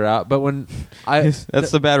to figure out. But when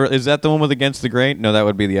That's the bad. Is that the one with Against the Grain? No, that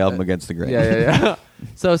would be the album Against the Grain. Yeah.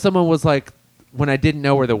 So someone was like, when I didn't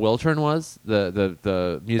know where the Wiltern was,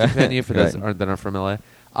 the music venue for those Right. that are from LA,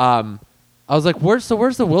 I was like, where's the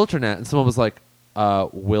Wiltern at? And someone was like,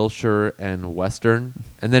 Wilshire and Western,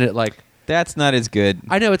 and then it like, That's not as good.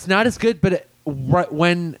 I know it's not as good, but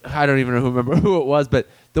when I don't even remember who it was, but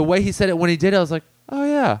the way he said it when he did it, I was like, oh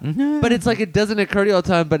yeah. But it's like it doesn't occur to you all the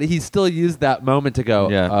time, but he still used that moment to go,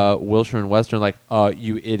 Yeah. Wilshire and Western, like,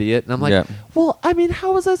 you idiot. And I'm like, Yeah. well, I mean,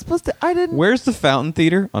 how was I supposed to? I didn't. Where's the Fountain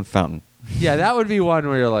Theater? On Fountain. Yeah, that would be one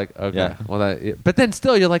where you're like, okay, Yeah. well, but then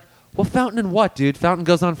still you're like, well, Fountain and what, dude? Fountain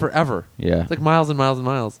goes on forever. Yeah. It's like miles and miles and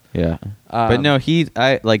miles. Yeah. Um, But no,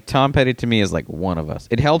 like Tom Petty to me is like one of us.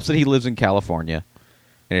 It helps that he lives in California,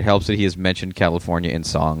 and it helps that he has mentioned California in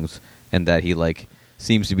songs, and that he like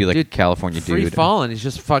seems to be like a California Free dude. Fallin', he's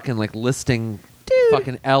just fucking like listing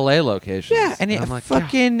fucking LA locations. Yeah, and I'm it like,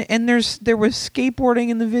 fucking and there was skateboarding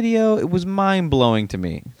in the video. It was mind blowing to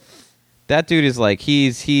me. That dude is like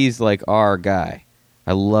he's like our guy.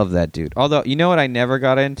 I love that dude. Although you know what I never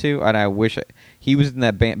got into, and I wish he was in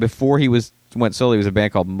that band before he went solo. He was a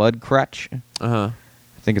band called Mudcrutch. uh-huh.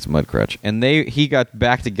 I think it's Mudcrutch, and he got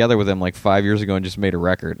back together with him like 5 years ago and just made a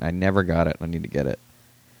record. And I never got it. I need to get it.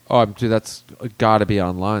 Oh, dude, that's got to be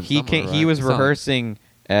online. He somewhere, he right? was It's not- rehearsing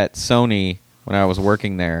at Sony when I was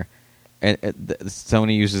working there, and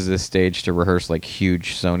Sony uses this stage to rehearse like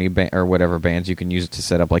huge Sony or whatever bands. You can use it to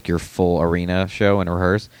set up like your full arena show and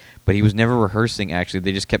rehearse. But he was never rehearsing. Actually,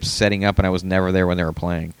 they just kept setting up, and I was never there when they were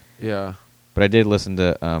playing. Yeah. But I did listen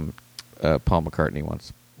to Paul McCartney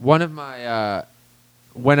once. One of my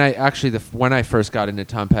when I first got into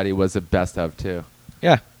Tom Petty was the best of too.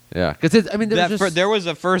 Yeah. Yeah, because I mean, There was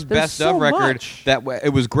a first there's best so of record much.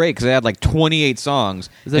 it was great because they had like 28 songs.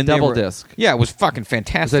 It was a and they double were- disc. Yeah, it was fucking was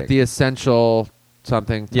fantastic. it the essential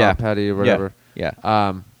something Tom Yeah. Petty or Yeah. whatever. Yeah.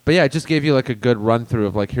 But yeah, it just gave you like a good run through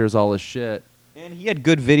of like here's all his shit. And he had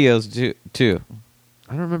good videos too.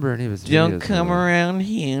 I don't remember any of his Don't videos. come though. around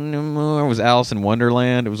here no more. It was Alice in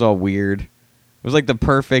Wonderland. It was all weird. It was like the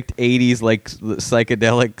perfect 80s like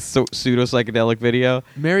psychedelic pseudo psychedelic video.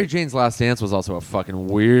 Mary Jane's Last Dance was also a fucking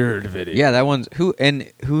weird video. Yeah, that one's who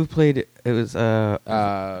played it? It was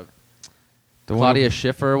the Claudia one,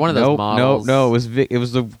 Schiffer, one of those models. No, it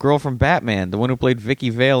was the girl from Batman, the one who played Vicky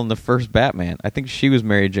Vale in the first Batman. I think she was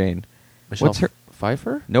Mary Jane. Michelle What's her?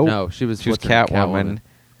 Pfeiffer? Nope. No, she was what's her- Catwoman.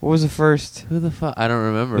 What was the first? Who the fuck? I don't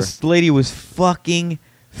remember. This lady was fucking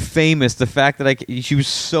famous. The fact that she was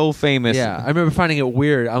so famous. Yeah, I remember finding it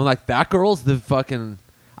weird. I'm like, that girl's the fucking.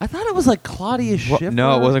 I thought it was like Claudia Schiffer.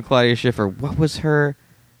 No, it wasn't Claudia Schiffer. What was her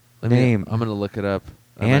name? I'm gonna look it up.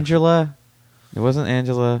 Angela. It wasn't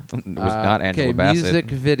Angela. It was not Angela okay, Bassett. music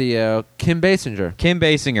video. Kim Basinger. Kim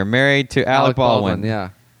Basinger, married to Alec Baldwin. Yeah.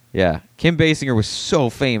 Yeah. Kim Basinger was so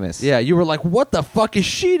famous. Yeah, you were like, what the fuck is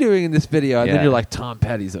she doing in this video? And Yeah. then you're like, Tom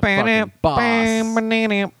Petty's a fucking boss.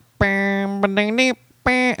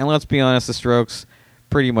 And let's be honest, the Strokes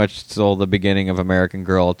pretty much stole the beginning of American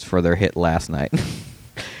Girl for their hit last night.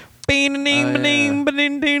 But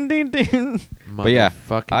yeah,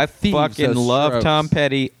 I fucking love strokes. Tom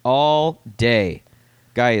Petty all day.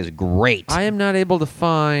 Guy is great. I am not able to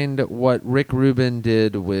find what Rick Rubin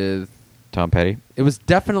did with Tom Petty. It was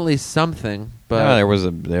definitely something, but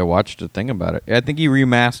They watched a thing about it. I think he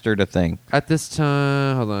remastered a thing. at this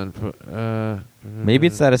time, hold on. Maybe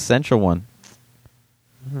it's that Essential one.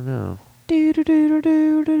 I don't know.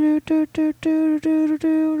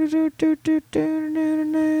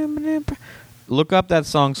 Look up that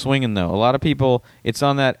song "Swingin'" though. A lot of people, it's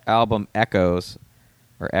on that album Echo,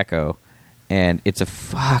 and it's a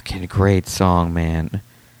fucking great song, man.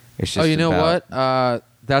 It's just Oh, you know about- what?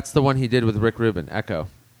 That's the one he did with Rick Rubin, Echo.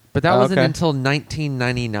 But that Oh, wasn't okay. until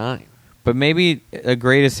 1999. But maybe a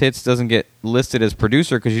Greatest Hits doesn't get listed as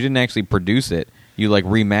producer because you didn't actually produce it. You like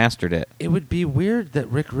remastered it. It would be weird that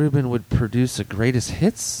Rick Rubin would produce a greatest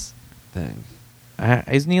hits thing.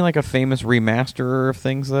 Isn't he like a famous remasterer of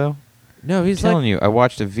things though? No, he's I'm telling like you, I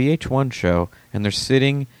watched a VH1 show and they're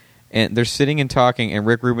sitting and talking, and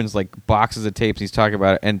Rick Rubin's like boxes of tapes. He's talking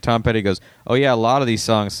about it, and Tom Petty goes, "Oh yeah, a lot of these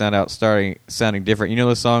songs sounding different. You know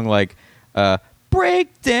the song like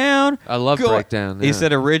Breakdown." I love Breakdown. He yeah.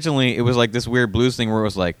 said originally it was like this weird blues thing where it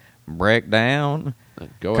was like Breakdown.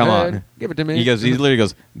 Go Come ahead. on. Give it to me. He literally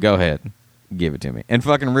goes, "Go ahead, give it to me." And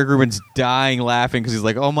fucking Rick Rubin's dying laughing because he's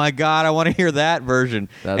like, "Oh my god, I want to hear that version."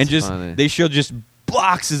 That's and just funny. they showed just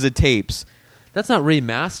boxes of tapes. That's not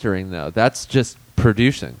remastering though. That's just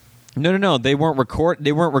producing. No. They weren't record.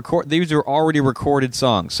 These were already recorded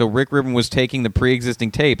songs. So Rick Rubin was taking the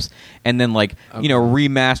pre-existing tapes and then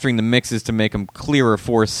remastering the mixes to make them clearer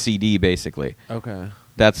for CD, basically. Okay.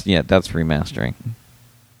 That's remastering.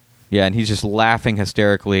 Yeah, and he's just laughing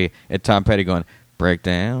hysterically at Tom Petty going,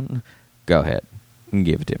 "Breakdown, go ahead and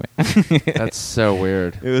give it to me." That's so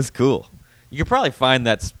weird. It was cool. You could probably find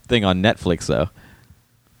that thing on Netflix though.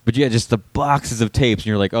 But yeah, just the boxes of tapes, and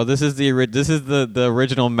you're like, "Oh, this is the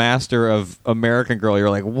original master of American Girl." You're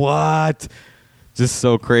like, "What?" Just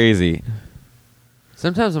so crazy.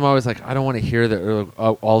 Sometimes I'm always like, I don't want to hear the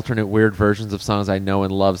alternate weird versions of songs I know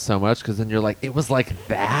and love so much, because then you're like, it was like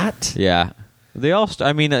that? Yeah, they all.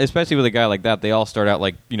 Especially with a guy like that, they all start out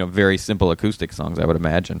like very simple acoustic songs. I would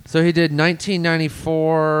imagine. So he did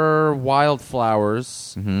 1994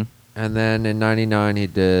 Wildflowers, Mm-hmm. and then in 99 he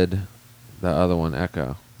did the other one,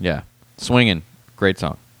 Echo. Yeah, "Swingin'," great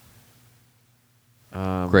song.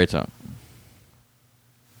 Great song.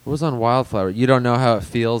 What was on Wildflower? You Don't Know How It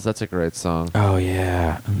Feels? That's a great song. Oh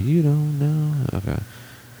yeah. You don't know. Okay.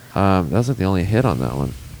 That was like the only hit on that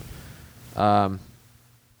one.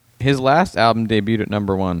 His last album debuted at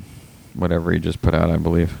 #1, whatever he just put out, I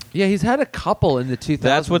believe. Yeah, he's had a couple in the 2000s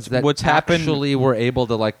That's what's happened. Actually were able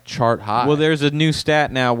to like chart high. Well, there's a new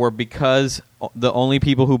stat now where because the only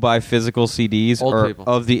people who buy physical CDs Old are people.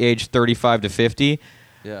 of the age 35 to 50,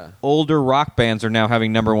 yeah. older rock bands are now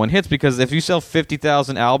having #1 hits because if you sell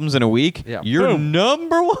 50,000 albums in a week, Yeah. you're Boom.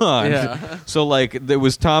 #1. Yeah. So like there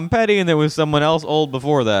was Tom Petty and there was someone else old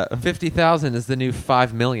before that. 50,000 is the new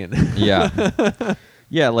 5 million. Yeah.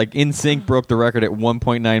 Yeah, like NSYNC broke the record at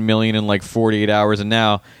 1.9 million in like 48 hours, and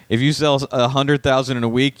now if you sell 100,000 in a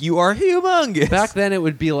week, you are humongous. Back then, it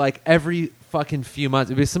would be like every fucking few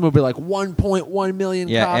months. Someone would be like 1.1 million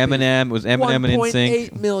yeah, copies. Eminem was Eminem and 1.8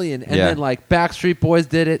 NSYNC. million. And Yeah. then like Backstreet Boys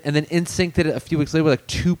did it, and then NSYNC did it a few weeks later with like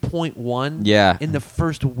 2.1 Yeah. in the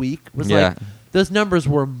first week. It was Yeah. like, those numbers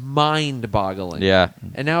were mind-boggling. Yeah.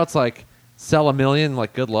 And now it's like, sell 1 million,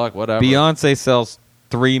 like good luck, whatever. Beyonce sells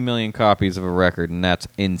 3 million copies of a record, and that's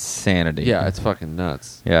insanity. Yeah, it's fucking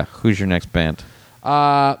nuts. Yeah. Who's your next band?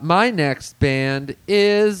 My next band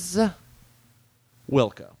is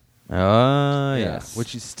Wilco. Oh, yes.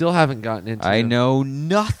 Which you still haven't gotten into. I know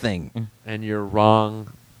nothing. And you're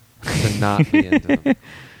wrong to not be into them.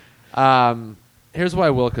 Here's why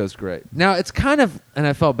Wilco's great. Now, it's kind of, and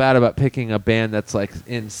I felt bad about picking a band that's like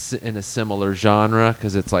in a similar genre,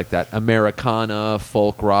 because it's like that Americana,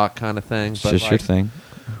 folk rock kind of thing. It's But just like, your thing.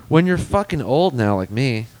 when you're fucking old now, like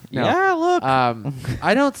me. No, Yeah, look.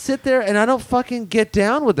 I don't sit there and I don't fucking get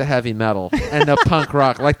down with the heavy metal and the punk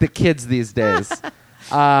rock like the kids these days.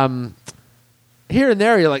 Here and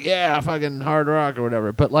there, you're like, yeah, fucking hard rock or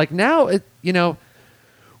whatever. But like now,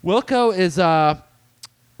 Wilco is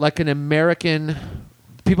like an American.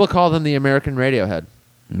 People call them the American Radiohead.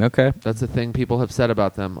 Okay. That's the thing people have said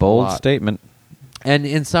about them. a Bold lot. statement. And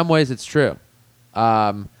in some ways, it's true.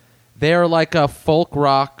 They're like a folk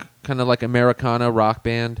rock, kind of like Americana rock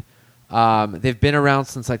band. They've been around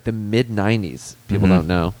since like the mid '90s. People don't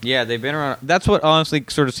know. Yeah, they've been around. That's what honestly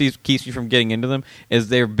sort of keeps me from getting into them. Is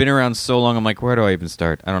they've been around so long. I'm like, where do I even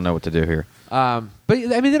start? I don't know what to do here. But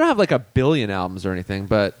I mean, they don't have like a billion albums or anything.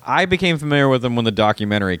 But I became familiar with them when the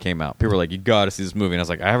documentary came out. People were like, you got to see this movie, and I was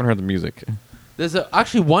like, I haven't heard the music. there's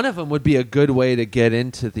actually one of them would be a good way to get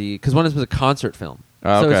into because one of them was a concert film.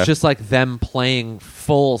 Oh, So okay. it's just like them playing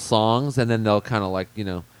full songs, and then they'll kind of like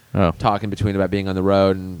talk in between about being on the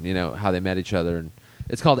road and how they met each other. And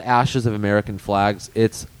it's called Ashes of American Flags.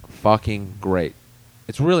 It's fucking great.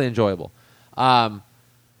 It's really enjoyable.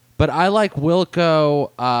 But I like Wilco.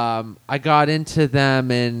 I got into them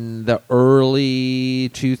in the early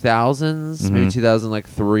 2000s, maybe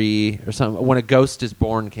 2003 or something, when A Ghost Is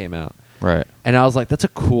Born came out. Right. And I was like, that's a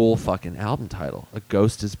cool fucking album title, A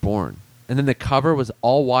Ghost Is Born. And then the cover was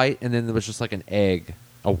all white, and then there was just like an egg,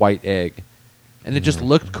 a white egg. And it just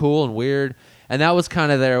looked cool and weird. And that was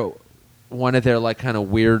kind of one of their like kind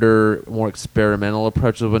of weirder, more experimental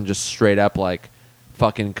approaches than just straight up like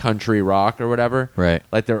fucking country rock or whatever. Right.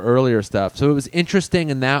 Like their earlier stuff. So it was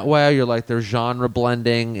interesting in that way. You're like, they're genre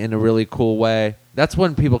blending in a really cool way. That's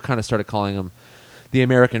when people kind of started calling them the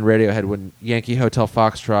American Radiohead, when Yankee Hotel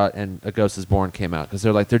Foxtrot and A Ghost Is Born came out. Because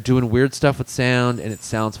they're doing weird stuff with sound, and it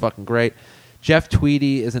sounds fucking great. Jeff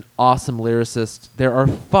Tweedy is an awesome lyricist. There are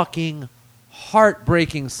fucking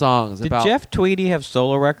heartbreaking songs Did about... Jeff Tweedy have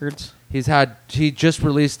solo records? He just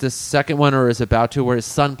released a second one, or is about to, where his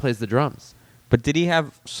son plays the drums. But did he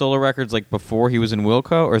have solo records like before he was in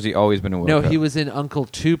Wilco, or has he always been in Wilco? No, he was in Uncle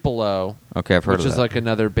Tupelo. Okay, I've heard which of is that. like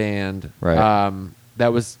another band. Right.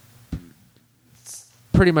 That was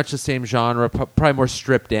pretty much the same genre, probably more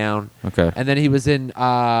stripped down. Okay. And then he was in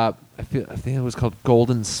I think it was called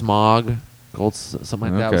Golden Smog, something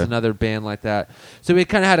like that. It was Okay. another band like that. So we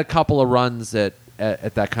kind of had a couple of runs at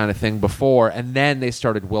that kind of thing before, and then they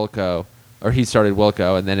started Wilco, or he started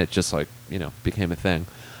Wilco, and then it just like became a thing.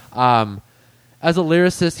 As a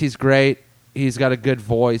lyricist, he's great. He's got a good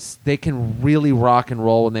voice. They can really rock and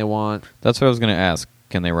roll when they want. That's what I was going to ask.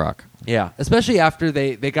 Can they rock? Yeah, especially after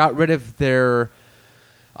they got rid of their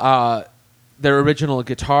original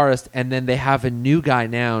guitarist, and then they have a new guy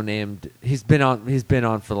now named he's been on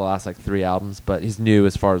for the last like 3 albums, but he's new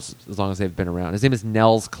as long as they've been around. His name is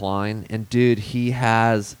Nels Klein, and dude, he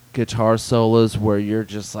has guitar solos where you're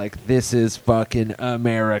just like, this is fucking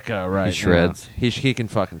America right He shreds. now. He can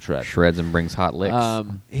fucking shred. Shreds and brings hot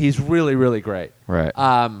licks. He's really, really great. Right.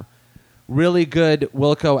 Really good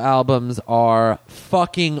Wilco albums are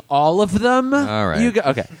fucking all of them. All right.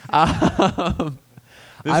 Okay.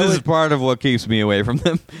 This is part of what keeps me away from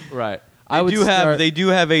them. Right. They do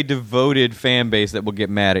have a devoted fan base that will get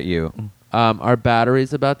mad at you. Our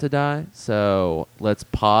battery's about to die, so let's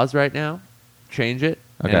pause right now, change it,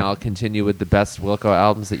 Okay. and I'll continue with the best Wilco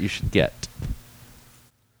albums that you should get.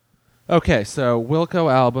 Okay, so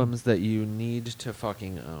Wilco albums that you need to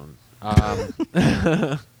fucking own.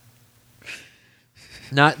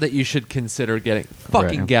 Not that you should consider getting.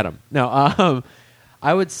 Fucking Right. get them. No,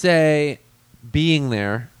 I would say Being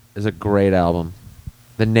There is a great album.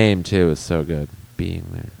 The name, too, is so good. Being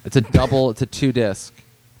There. It's a double, it's a 2-disc.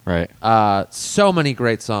 Right. So many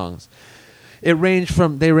great songs. They range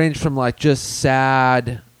from like just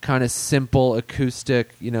sad, kind of simple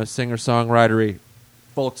acoustic, singer-songwritery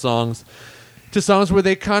folk songs, to songs where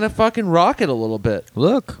they kind of fucking rock it a little bit.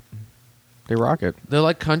 Look. They rock it. They're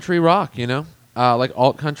like country rock, like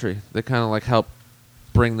alt country. They kind of like help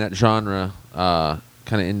bring that genre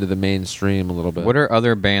kind of into the mainstream a little bit. What are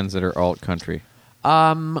other bands that are alt country?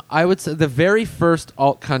 I would say the very first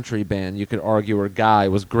alt country band you could argue or guy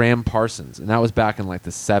was Graham Parsons, and that was back in like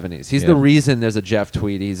the 70s. He's the reason there's a Jeff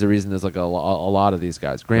Tweedy. He's the reason there's like a lot of these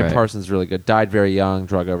guys. Graham Parsons is really good. Died very young,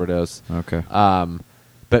 drug overdose. Okay.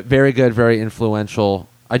 But very good, very influential.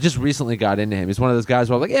 I just recently got into him. He's one of those guys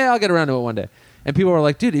where I'm like, yeah, I'll get around to it one day. And people were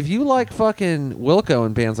like, dude, if you like fucking Wilco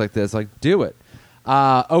and bands like this, like, do it.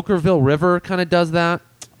 Okerville River kind of does that.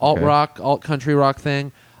 Alt rock, alt country rock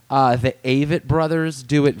thing. The Avett Brothers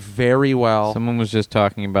do it very well. Someone was just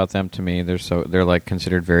talking about them to me. They're like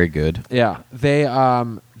considered very good. Yeah, they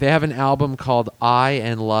have an album called I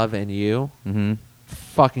and Love and You. Mm-hmm.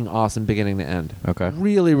 Fucking awesome, beginning to end. Okay.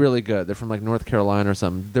 Really, really good. They're from like North Carolina or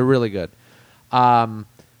something. They're really good.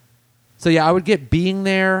 So yeah, I would get Being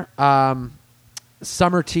There.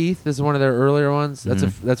 Summer Teeth is one of their earlier ones.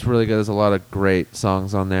 That's really good. There's a lot of great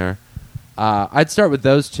songs on there. I'd start with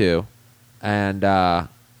those two, and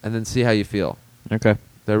then see how you feel. Okay.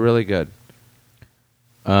 They're really good.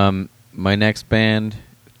 My next band,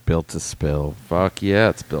 Built to Spill. Fuck yeah,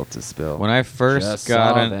 it's Built to Spill. When I first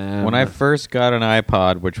got an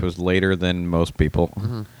iPod, which was later than most people,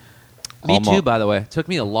 Me too, by the way. It took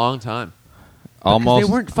me a long time. Almost. Because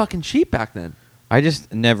they weren't fucking cheap back then. I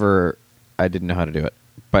just never. I didn't know how to do it.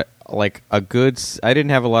 But like I didn't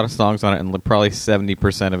have a lot of songs on it, and probably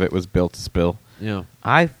 70% of it was Built to Spill. Yeah.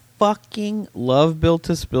 I fucking love Built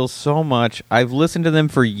to Spill so much. I've listened to them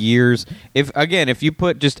for years. If you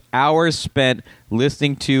put just hours spent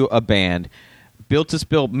listening to a band, Built to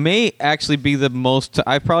Spill may actually be the most.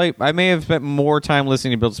 I may have spent more time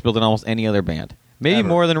listening to Built to Spill than almost any other band. Maybe Ever.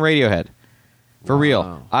 more than Radiohead. For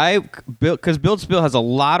real. Because Built to Spill has a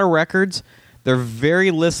lot of records. They're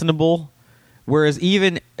very listenable. Whereas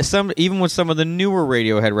even with some of the newer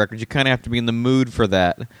Radiohead records, you kind of have to be in the mood for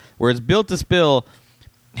that. Whereas Built to Spill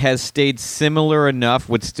has stayed similar enough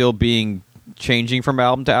with still being changing from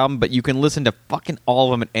album to album, but you can listen to fucking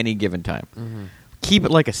all of them at any given time. Mm-hmm. Keep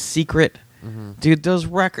it like a secret. Mm-hmm. Dude, those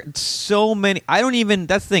records, so many.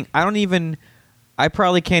 That's the thing. I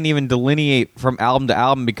probably can't even delineate from album to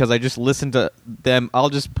album because I just listen to them. I'll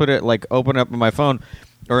just put it open up on my phone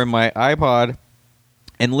or in my iPod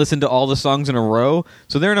and listen to all the songs in a row.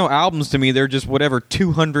 So there are no albums to me. They're just whatever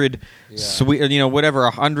 200 whatever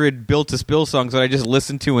 100 Built to Spill songs that I just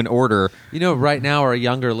listen to in order. Right now our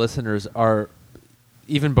younger listeners are,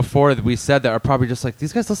 even before we said that, are probably just like,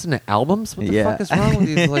 these guys listen to albums? What the fuck is wrong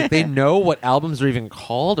with these? They know what albums are even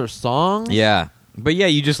called or songs? Yeah. But yeah,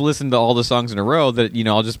 you just listen to all the songs in a row that,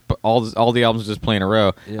 I'll just all the albums just play in a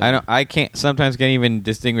row. Yeah. I can't even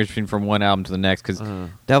distinguish from one album to the next because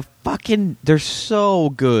they're so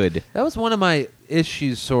good. That was one of my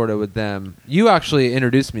issues sort of with them. You actually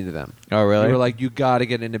introduced me to them. Oh, really? You were like, you got to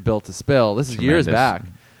get into Built to Spill. This is years back.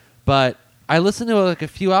 But I listened to a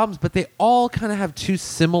few albums, but they all kind of have too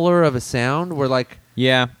similar of a sound where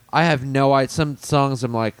yeah, I have no idea. Some songs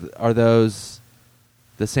I'm like, are those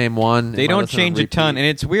the same one? They don't change a ton, and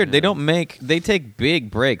it's weird. Yeah. They take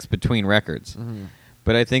big breaks between records. Mm-hmm.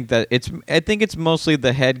 But I think it's mostly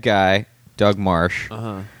the head guy, Doug Marsh.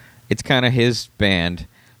 Uh-huh. It's kind of his band,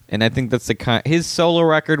 and I think that's his solo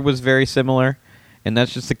record was very similar, and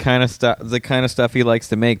that's just the kind of stuff he likes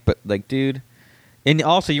to make. But dude, and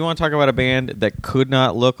also you want to talk about a band that could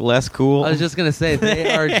not look less cool? I was just gonna say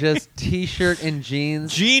they are just t-shirt and jean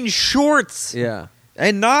shorts. Yeah,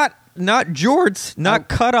 and not jorts, not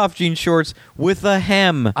cut-off jean shorts with a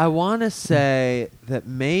hem. I want to say that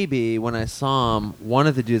maybe when I saw him, one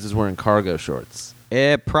of the dudes was wearing cargo shorts.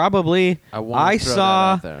 Probably. I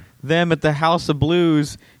saw them at the House of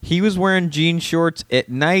Blues. He was wearing jean shorts at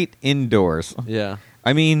night indoors. Yeah.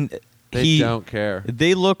 I mean, they don't care.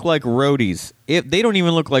 They look like roadies. They don't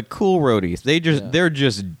even look like cool roadies. They're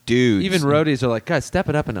just dudes. Even roadies are like, guys, step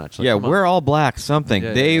it up a notch. We're all black. Something.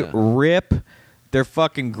 They rip. They're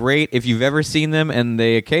fucking great. If you've ever seen them, and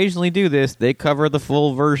they occasionally do this, they cover the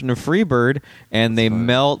full version of Freebird, and they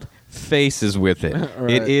melt faces with it.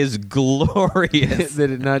 Right. It is glorious. They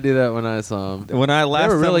did not do that when I saw them. They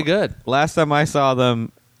were really good. Last time I saw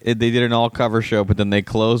them, they did an all-cover show, but then they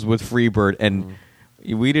closed with Freebird, and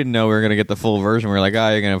we didn't know we were going to get the full version. We were like,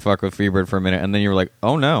 you're going to fuck with Freebird for a minute. And then you were like,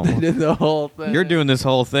 oh, no. They did the whole thing. You're doing this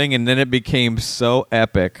whole thing, and then it became so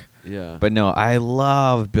epic. Yeah. But no, I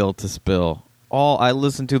love Built to Spill. I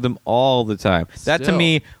listen to them all the time. Still. That to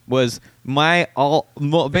me was my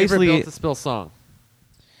basically Built to Spill song.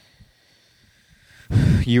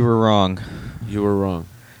 You were wrong. You were wrong.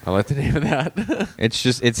 I like the name of that.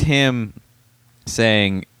 It's him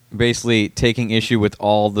saying, basically taking issue with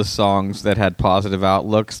all the songs that had positive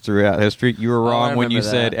outlooks throughout history. You were wrong when you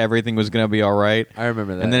said everything was going to be all right. I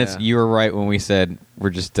remember that. And then you were right when we said we're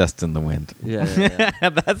just dust in the wind. Yeah.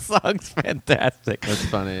 That song's fantastic. That's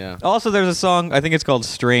funny, yeah. Also, there's a song, I think it's called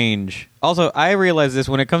Strange. Also, I realize this,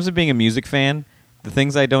 when it comes to being a music fan, the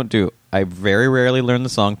things I don't do, I very rarely learn the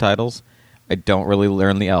song titles. I don't really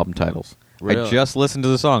learn the album titles. Really? I just listen to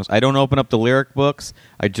the songs. I don't open up the lyric books.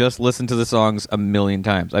 I just listen to the songs a million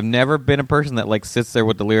times. I've never been a person that sits there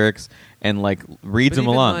with the lyrics and reads them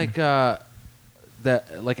along.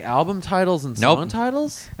 Album titles and song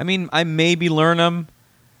titles? I mean, I maybe learn them.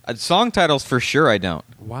 Song titles for sure I don't.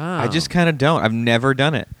 Wow. I just kind of don't. I've never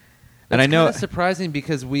done it. And I know it's surprising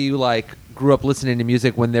because we grew up listening to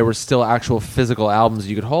music when there were still actual physical albums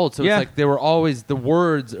you could hold. So it's there were always the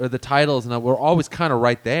words or the titles, and were always kind of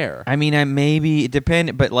right there. I mean, it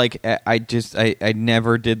depended, but I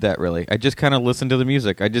never did that really. I just kind of listened to the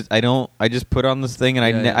music. I just put on this thing,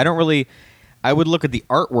 and I don't really. I would look at the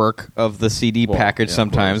artwork of the CD package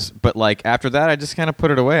sometimes, but after that, I just kind of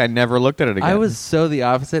put it away. I never looked at it again. I was so the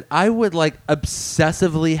opposite. I would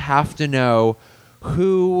obsessively have to know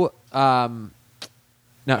who.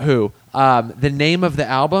 Not who. The name of the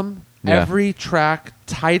album, every track,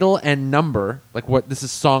 title, and number. This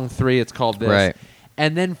is song 3. It's called this. Right.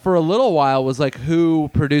 And then for a little while was like, who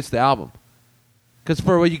produced the album? Because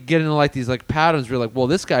for when you get into like these like patterns, you're like, well,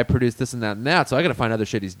 this guy produced this and that and that, so I got to find other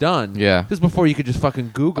shit he's done. Yeah. Because before you could just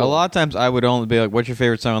fucking Google. A lot of times I would only be like, "What's your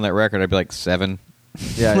favorite song on that record?" I'd be like 7.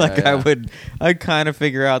 Yeah, like yeah. I'd kind of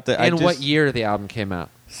figure out that. And what year the album came out?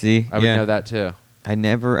 See, I would know that too.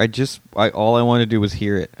 All I wanted to do was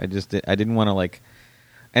hear it. I didn't want to like.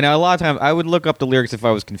 And a lot of times I would look up the lyrics if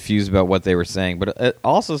I was confused about what they were saying. But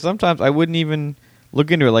also sometimes I wouldn't even look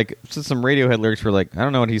into it. Like some Radiohead lyrics were like, I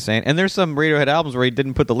don't know what he's saying. And there's some Radiohead albums where he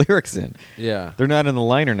didn't put the lyrics in. Yeah. They're not in the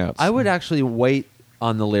liner notes. I would actually wait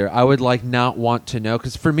on the lyric. I would like not want to know,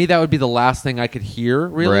 because for me that would be the last thing I could hear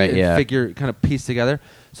really, Right, and yeah. figure, kind of piece together.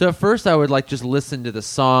 So at first I would like just listen to the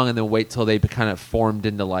song and then wait till they kind of formed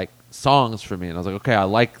into like songs for me. And I was like, okay, I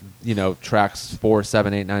like, tracks 4,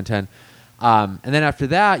 7, 8, 9, 10. And then after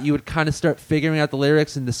that, you would kind of start figuring out the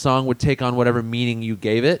lyrics, and the song would take on whatever meaning you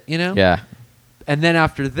gave it, Yeah. And then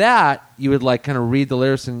after that, you would like kind of read the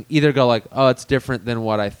lyrics and either go like, oh, it's different than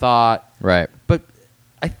what I thought. Right. But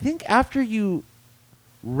I think after you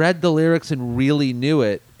read the lyrics and really knew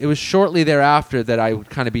it, it was shortly thereafter that I would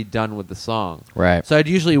kind of be done with the song. Right. So I'd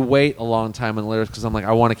usually wait a long time on the lyrics because I'm like,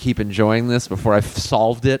 I want to keep enjoying this before I've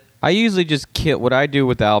solved it. I usually just what I do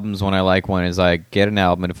with albums when I like one is I get an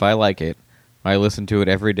album, and if I like it, I listen to it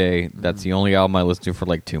every day. That's the only album I listen to for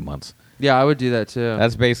like 2 months. Yeah, I would do that too.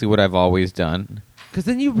 That's basically what I've always done. Because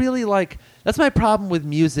then you really like... That's my problem with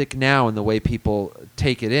music now and the way people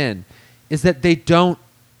take it in, is that they don't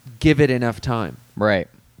give it enough time. Right.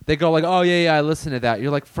 They go like, oh, yeah, I listened to that.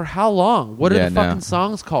 You're like, for how long? What are the fucking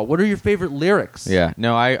songs called? What are your favorite lyrics? Yeah.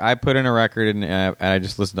 No, I put in a record, and I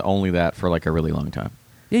just listened to only that for like a really long time.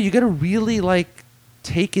 Yeah, you got to really like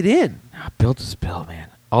take it in. Built to Spill, man.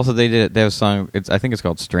 Also, they have a song. I think it's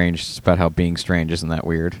called "Strange." It's about how being strange isn't that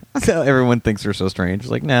weird. So everyone thinks they're so strange. It's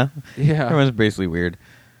like, no, Yeah, everyone's basically weird.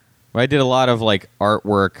 But I did a lot of like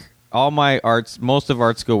artwork. Most of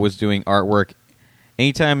art school was doing artwork.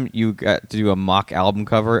 Anytime you got to do a mock album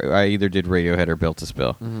cover, I either did Radiohead or Built to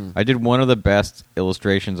Spill. Mm-hmm. I did one of the best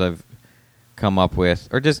illustrations I've come up with,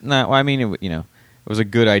 or just not. Well, I mean, it was a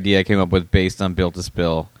good idea I came up with based on Built to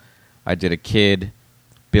Spill. I did a kid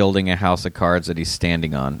building a house of cards that he's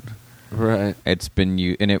standing on. right. It's been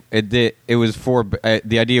used, and it was for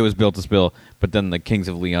the idea was Built to Spill, but then the Kings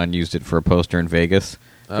of Leon used it for a poster in Vegas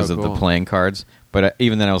because of the playing cards. But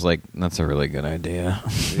even then, I was like, that's a really good idea.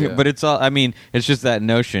 Yeah. But it's all. I mean, it's just that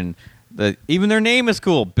notion that even their name is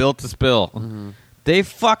cool, Built to Spill. Mm-hmm. They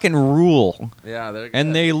fucking rule. Yeah, they're good.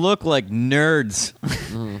 And they look like nerds.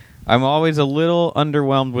 I'm always a little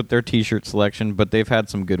underwhelmed with their T-shirt selection, but they've had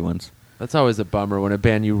some good ones. That's always a bummer when a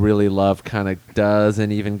band you really love kind of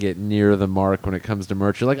doesn't even get near the mark when it comes to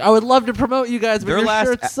merch. You're like, I would love to promote you guys, but your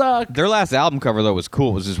shirts suck. Their last album cover, though, was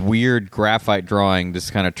cool. It was this weird graphite drawing,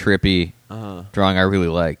 this kind of trippy drawing I really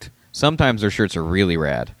liked. Sometimes their shirts are really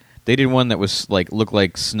rad. They did one that was like looked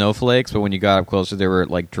like snowflakes, but when you got up closer, they were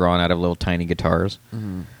like drawn out of little tiny guitars.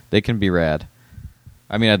 Mm-hmm. They can be rad.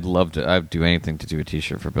 I mean, I'd do anything to do a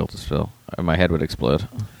T-shirt for Built to Spill. My head would explode.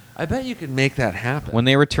 I bet you could make that happen. When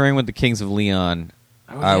they were touring with the Kings of Leon,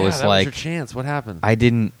 I was that like, was your chance. What happened? I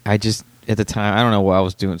just, at the time, I don't know why I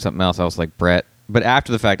was doing something else. I was like, Brett. But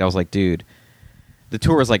after the fact, I was like, dude, the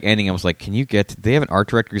tour was like ending. I was like, can you they have an art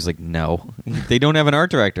director? He's like, no, they don't have an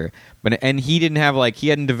art director. And he didn't have he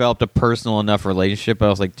hadn't developed a personal enough relationship. But I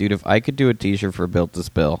was like, dude, if I could do a T-shirt for Built to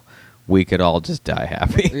Spill, we could all just die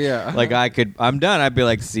happy. Yeah. I'm done. I'd be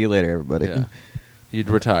like, see you later, everybody. Yeah. You'd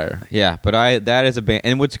retire. Yeah, but that is a band.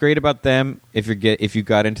 And what's great about them, if you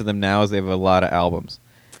got into them now, is they have a lot of albums.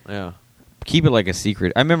 Yeah. Keep it like a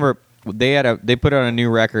secret. I remember they put out a new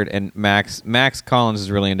record, and Max Collins is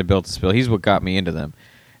really into Built to Spill. He's what got me into them.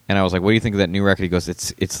 And I was like, what do you think of that new record? He goes,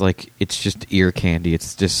 it's just ear candy.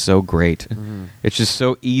 It's just so great. Mm-hmm. It's just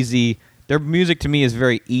so easy. Their music to me is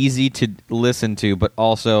very easy to listen to, but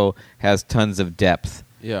also has tons of depth.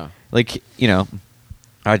 Yeah.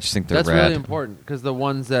 I just think they're That's rad. really important, because the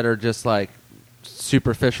ones that are just like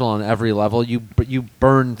superficial on every level, you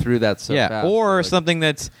burn through that so fast. Or something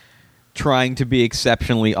that's trying to be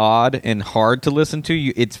exceptionally odd and hard to listen to.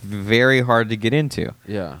 It's very hard to get into.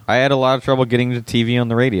 Yeah. I had a lot of trouble getting into TV on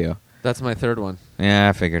the radio. That's my third one. Yeah,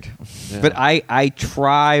 I figured. Yeah. But I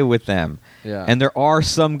try with them. Yeah. And there are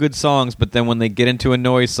some good songs, but then when they get into a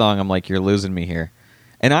noise song, I'm like, you're losing me here.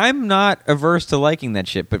 And I'm not averse to liking that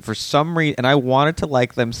shit, but for some reason, and I wanted to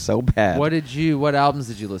like them so bad. What albums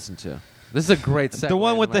did you listen to? This is a great segue. The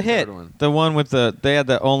one with the hit. One. The one with they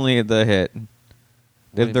had only the hit.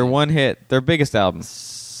 Their one hit, their biggest album.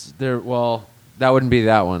 That wouldn't be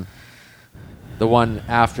that one. The one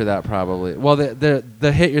after that, probably. Well,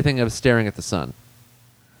 the hit you're thinking of is Staring at the Sun.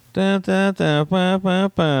 Dun, dun, dun, ba,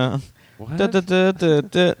 ba, ba. What? Da, da, da, da,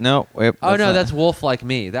 da. No. Wait, Oh no, not- that's Wolf Like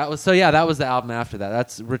Me. That was that was the album after that.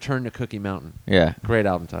 That's Return to Cookie Mountain. Yeah. Great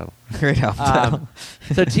album title. Great album title.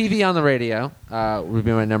 So TV on the Radio would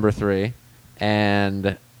be my number 3,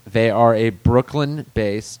 and they are a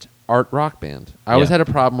Brooklyn-based art rock band. I always Yeah. had a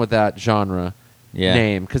problem with that genre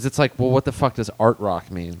name because it's like, well, what the fuck does art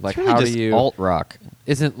rock mean? Like, It's really how just do you? alt rock?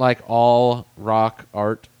 Isn't like all rock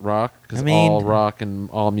art rock? Because I mean- all rock and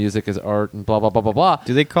all music is art and blah blah blah blah blah.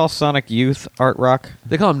 Do they call Sonic Youth art rock?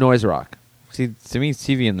 They call them noise rock. See, to me,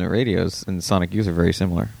 TV and the radios and Sonic Youth are very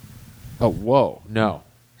similar, Oh whoa, no,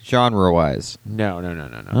 genre-wise. no.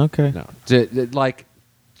 Okay. No, like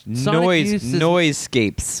Sonic Youth is-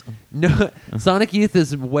 Noisescapes. No, Sonic Youth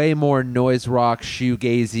is way more noise rock,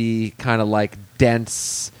 shoegazy, kind of like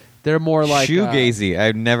dense. They're more like Shoegazy.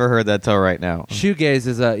 I've never heard that till right now. Shoegaze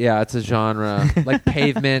is it's a genre. Like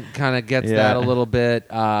Pavement kind of gets Yeah. that a little bit.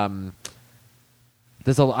 I'm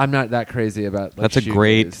not that crazy about. Like, That's a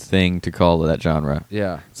great shoegaze. thing to call that genre.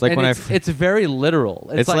 Yeah, It's like And when it's very literal.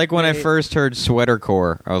 It's like when I they- first heard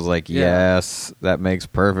Sweatercore. I was like, Yeah. yes, that makes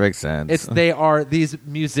perfect sense. They are these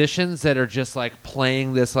musicians that are just like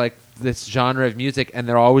playing this genre of music, and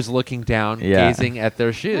they're always looking down, Yeah. gazing at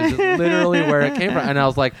their shoes. It's literally where it came from. And I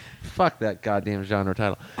was like, "Fuck that goddamn genre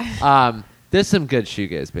title." There's some good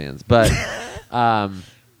shoegaze bands, but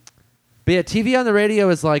yeah, TV on the Radio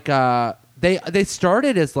is like they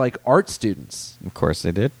started as like art students. Of course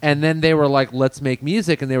they did. And then they were like, let's make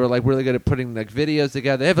music, and they were like really good at putting like videos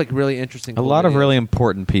together. They have like really interesting. A cool lot of videos. really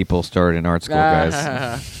important people started in art school, guys.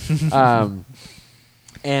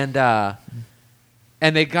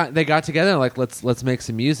 And they got together and like let's make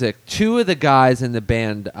some music. 2 of the guys in the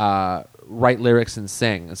band write lyrics and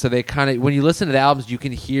sing. So they kind of, when you listen to the albums, you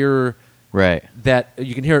can hear Right. that,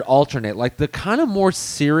 you can hear it alternate. Like the kind of more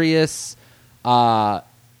serious,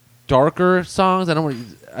 darker songs.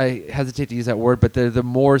 I hesitate to use that word, but the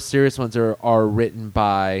more serious ones are written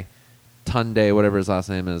by Tunde, whatever his last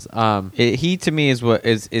name is. He to me is what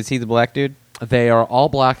is he the black dude? They are all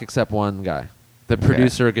black except one guy. The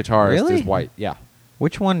producer, guitarist Really? is white. Yeah.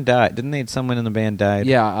 Which one died? Didn't they have someone in the band died?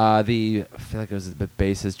 Yeah, I feel like it was the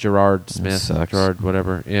bassist, Gerard Smith. sucks. Gerard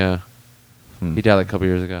whatever. Yeah. Hmm. He died like a couple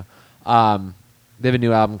years ago. They have a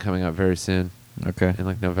new album coming out very soon Okay. in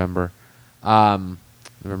like November. November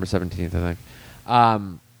 17th, I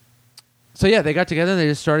think. So yeah, they got together and they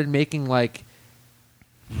just started making like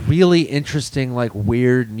really interesting, like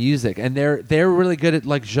weird music. And they're really good at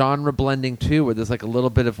like genre blending too, where there's like a little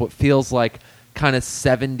bit of what feels like kind of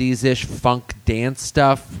 70s-ish funk dance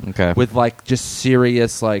stuff Okay. with like just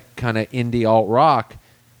serious like kind of indie alt rock.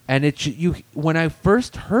 And when I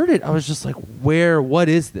first heard it, I was just like, what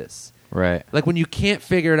is this? Right. Like when you can't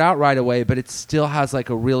figure it out right away, but it still has like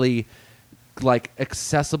a really like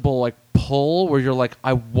accessible like pull where you're like,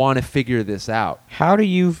 I want to figure this out. How do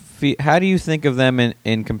you think of them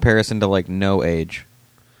in comparison to like No Age?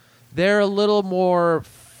 They're a little more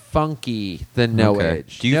funky than No Okay.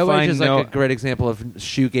 Age. Do you No find Age is like a great example of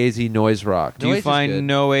shoegazy noise rock. Do No you Age is find good.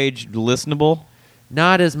 No Age listenable?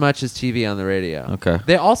 Not as much as TV on the Radio. Okay.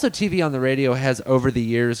 They also, TV on the Radio has over the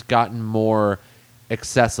years gotten more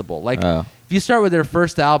accessible. Like Oh. if you start with their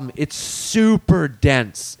first album, it's super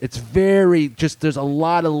dense. It's very there's a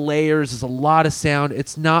lot of layers, there's a lot of sound.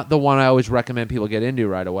 It's not the one I always recommend people get into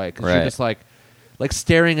right away because Right. you're just like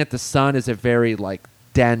Staring at the Sun is a very like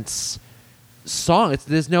dense song.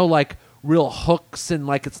 There's no like real hooks and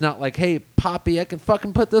like it's not like, hey Poppy, I can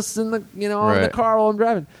fucking put this in the in the Right. car while I'm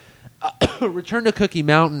driving. Return to Cookie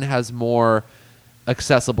Mountain has more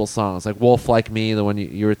accessible songs like Wolf Like Me, the one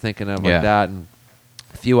you were thinking of, Yeah. like that, and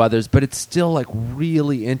a few others, but it's still like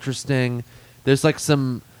really interesting. There's like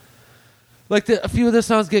some like a few of the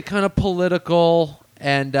songs get kind of political,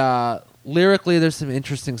 and lyrically there's some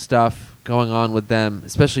interesting stuff going on with them,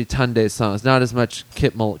 especially Tunde's songs. Not as much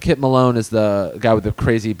Kit Malone is the guy with the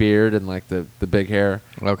crazy beard and like the big hair.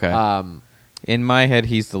 Okay. In my head,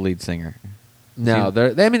 he's the lead singer. No,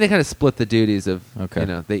 they kind of split the duties of, Okay.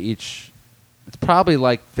 they each, it's probably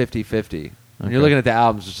like 50-50. When you're Okay. looking at the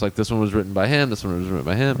albums, just like this one was written by him, this one was written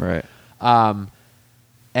by him. Right.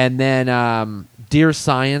 And then Dear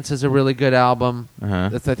Science is a really good album. Uh-huh.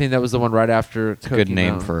 I think that was the one right after It's a good Cookie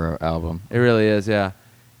name Mountain. for an album. It really is, yeah.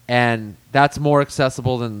 And that's more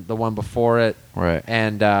accessible than the one before it. Right.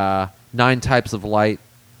 And 9 Types of Light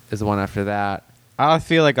is the one after that. I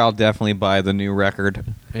feel like I'll definitely buy the new record.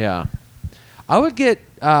 Yeah. I would get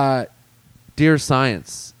Dear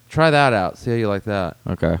Science. Try that out. See how you like that.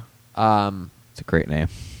 Okay. It's a great name.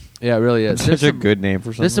 Yeah, it really is. It's such a good name for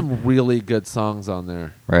something. There's some really good songs on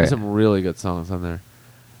there. Right. There's some really good songs on there.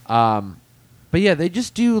 But yeah, they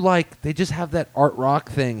just have that art rock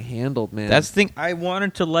thing handled, man. That's the thing. I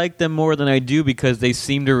wanted to like them more than I do because they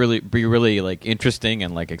seem to be really like interesting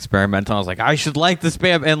and like experimental. I was like, I should like this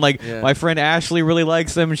band, and like my friend Ashley really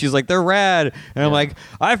likes them, and she's like, they're rad, and I'm like,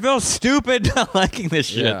 I feel stupid not liking this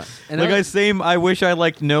shit. Yeah. And like I wish I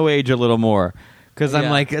liked No Age a little more. Because I'm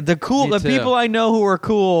like, the people I know who are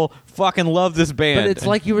cool fucking love this band. But it's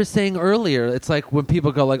like you were saying earlier. It's like when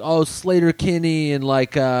people go like, oh, Slater Kinney and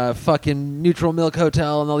like fucking Neutral Milk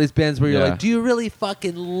Hotel and all these bands where you're like, do you really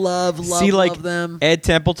fucking love them? Ed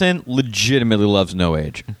Templeton legitimately loves No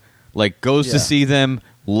Age. Like, goes to see them,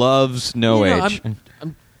 loves No Age.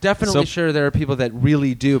 I'm definitely sure there are people that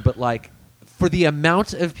really do, but like, for the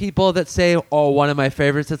amount of people that say, oh, one of my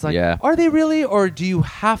favorites, it's like, are they really? Or do you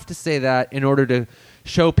have to say that in order to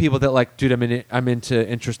show people that, like, dude, I'm into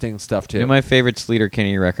interesting stuff, too? My favorite Sleater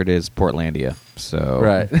Kinney record is Portlandia. So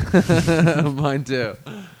right. Mine, too.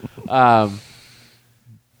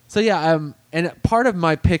 And part of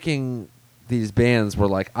my picking these bands were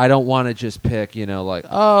like, I don't want to just pick, like,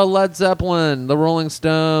 oh, Led Zeppelin, the Rolling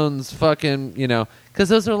Stones, fucking, because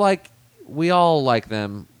those are like, we all like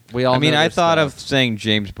them. I thought of saying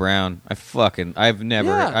James Brown. I've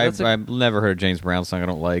never heard a James Brown song I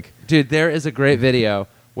don't like. Dude, there is a great video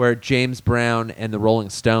where James Brown and the Rolling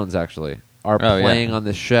Stones actually are playing on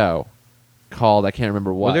this show called, I can't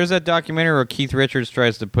remember what. Well, there's that documentary where Keith Richards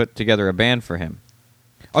tries to put together a band for him.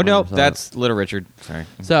 Oh, no, that's Little Richard. Sorry.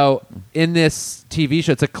 So, in this TV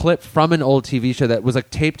show, it's a clip from an old TV show that was like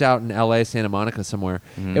taped out in L.A., Santa Monica somewhere.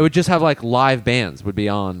 Mm-hmm. It would just have like live bands would be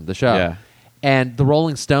on the show. Yeah. And the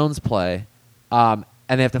Rolling Stones play, and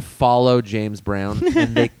they have to follow James Brown,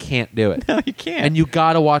 and they can't do it. No, you can't. And you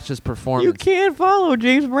got to watch this performance. You can't follow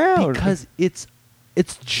James Brown. Because it's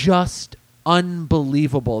just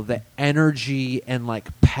unbelievable, the energy and like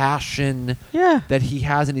passion that he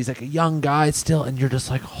has, and he's like a young guy still, and you're just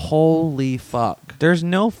like, holy fuck. There's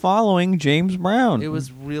no following James Brown. It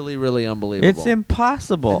was really, really unbelievable. It's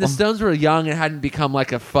impossible. And the Stones were young and hadn't become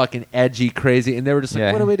like a fucking edgy crazy, and they were just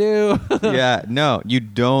like, what do we do? Yeah, no, you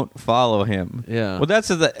don't follow him. Yeah. Well, that's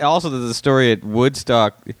also the story at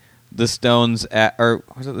Woodstock. The Stones, or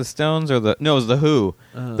was it the Stones or it was the Who.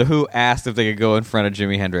 The Who asked if they could go in front of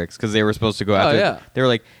Jimi Hendrix because they were supposed to go out there. Yeah. They were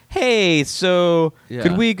like, "Hey, so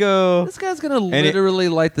could we go?" This guy's gonna literally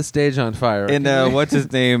light the stage on fire. And what's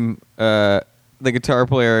his name? The guitar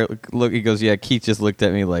player. He goes, "Yeah." Keith just looked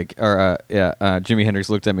at me like, Jimi Hendrix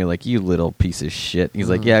looked at me like, "You little piece of shit." He's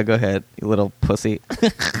like, "Yeah, go ahead, you little pussy."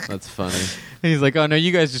 That's funny. And he's like, "Oh no,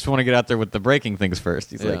 you guys just want to get out there with the breaking things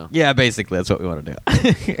first." He's like, "Yeah, basically, that's what we want to do."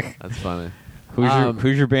 That's funny.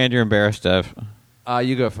 Who's your band you're embarrassed of?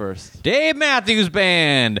 You go first. Dave Matthews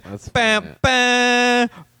Band. That's bam, funny. bam,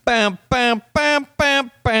 bam, bam, bam,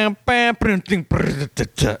 bam, bam, bam.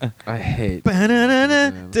 I hate.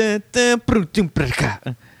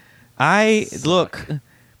 Look.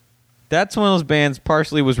 That's one of those bands.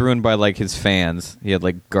 Partially was ruined by like his fans. He had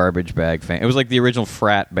like garbage bag fans. It was like the original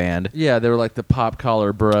frat band. Yeah, they were like the pop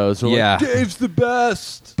collar bros. Who were like, Dave's the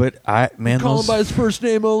best. But call him by his first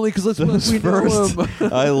name only because that's what we know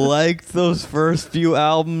him. I liked those first few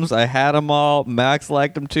albums. I had them all. Max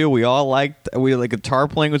liked them too. We like guitar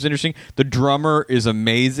playing was interesting. The drummer is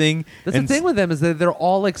amazing. That's the thing with them is that they're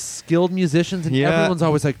all like skilled musicians, and everyone's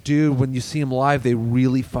always like, dude, when you see them live, they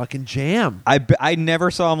really fucking jam. I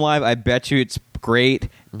never saw them live. I bet you it's great.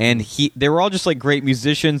 And they were all just like great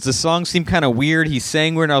musicians. The song seemed kind of weird. He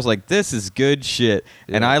sang weird, and I was like, this is good shit.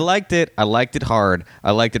 Yeah. And I liked it. I liked it hard. I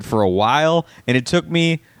liked it for a while, and it took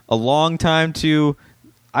me a long time to.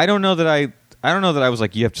 I don't know that I was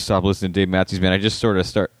like, you have to stop listening to Dave Matthews Band. I just sort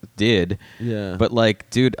of did. Yeah. But like,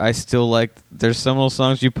 dude, I still like. There's some little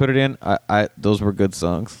songs you put it in. Those were good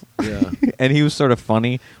songs. Yeah. And he was sort of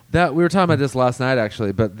funny. That we were talking about this last night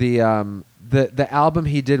actually, but the album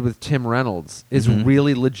he did with Tim Reynolds is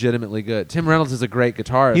really legitimately good. Tim Reynolds is a great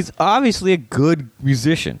guitarist. He's obviously a good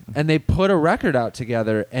musician. And they put a record out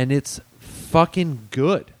together, and it's fucking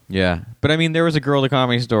good. Yeah. But I mean, there was a girl at the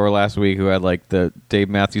Comedy Store last week who had like the Dave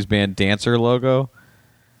Matthews Band dancer logo.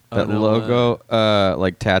 That logo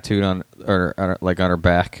like tattooed on her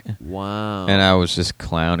back. Wow. And I was just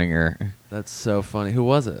clowning her. That's so funny. Who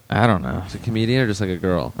was it? I don't know. Was it a comedian or just like a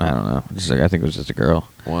girl? I don't know. I think it was just a girl.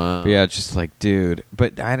 Wow. But yeah, it's just like, dude.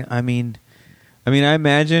 But I mean, I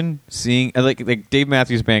imagine seeing like Dave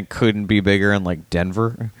Matthews Band couldn't be bigger in like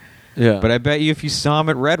Denver. Yeah. But I bet you if you saw him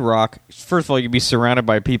at Red Rock, first of all, you'd be surrounded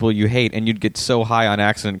by people you hate, and you'd get so high on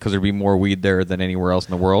accident because there'd be more weed there than anywhere else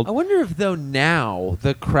in the world. I wonder if, though, now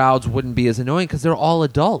the crowds wouldn't be as annoying because they're all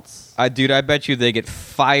adults. Dude, I bet you they get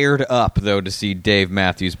fired up, though, to see Dave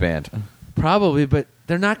Matthews Band. Probably, but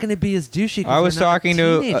They're not going to be as douchey. I was talking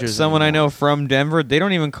to someone I know anymore. from Denver. They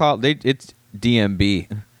don't even call it's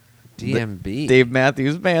DMB. DMB. Dave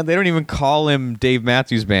Matthews Band. They don't even call him Dave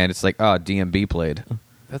Matthews Band. It's like, oh, DMB played.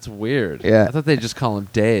 That's weird. Yeah. I thought they'd just call him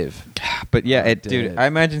Dave. But yeah, Dave. dude, I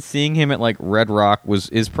imagine seeing him at like Red Rock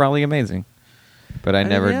is probably amazing. But I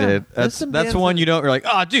never did. That's one you don't. You're like,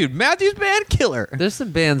 oh, dude, Matthews Band, killer. There's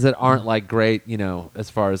some bands that aren't like great, as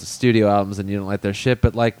far as the studio albums, and you don't like their shit.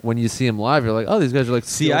 But like when you see them live, you're like, oh, these guys are like.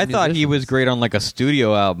 See, I thought he was great on like a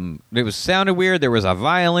studio album. It sounded weird. There was a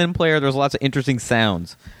violin player. There was lots of interesting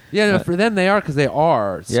sounds. Yeah, no, for them they are because they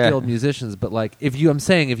are skilled musicians. But like, if you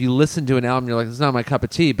listen to an album, you're like, it's not my cup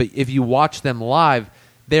of tea. But if you watch them live,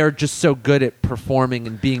 they're just so good at performing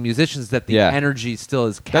and being musicians that the energy still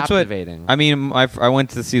is captivating. I mean, I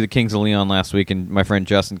went to see the Kings of Leon last week, and my friend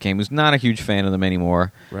Justin came, who's not a huge fan of them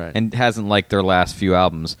anymore, right, and hasn't liked their last few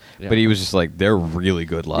albums. Yeah. But he was just like, they're really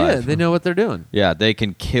good live. Yeah, they know what they're doing. Yeah, they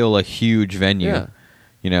can kill a huge venue. Yeah.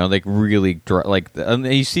 Like really,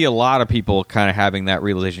 you see a lot of people kind of having that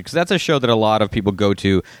realization, because that's a show that a lot of people go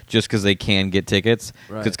to just because they can get tickets.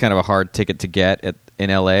 Right. It's kind of a hard ticket to get in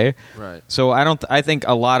LA. Right. So I think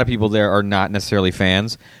a lot of people there are not necessarily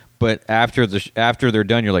fans, but after they're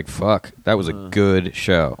done, you're like, fuck, that was a good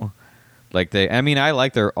show. Like I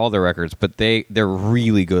like all their records, but they're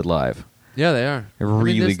really good live. Yeah, they are. They're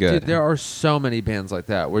really good. Dude, there are so many bands like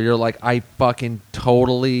that where you're like, I fucking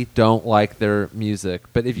totally don't like their music.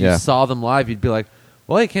 But if you saw them live, you'd be like,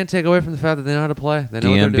 well, you can't take away from the fact that they know how to play. They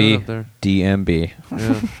know what they're doing up there. DMB.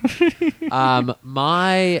 Yeah.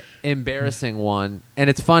 My embarrassing one, and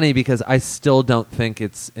it's funny because I still don't think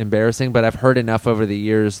it's embarrassing, but I've heard enough over the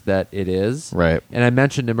years that it is. Right. And I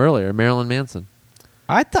mentioned him earlier, Marilyn Manson.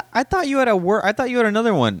 I thought you had I thought you had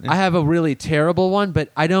another one. I have a really terrible one, but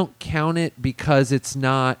I don't count it because it's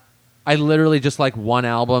not. I literally just like one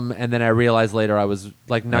album, and then I realized later I was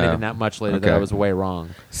like not even that much later that I was way wrong.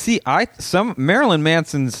 See, some Marilyn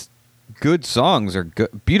Manson's good songs are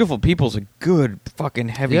good. Beautiful People's a good fucking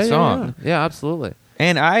heavy song. Yeah, absolutely.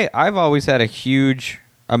 And I've always had a huge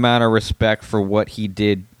amount of respect for what he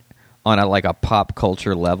did on a pop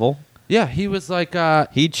culture level. Yeah, he was like...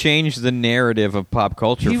 he changed the narrative of pop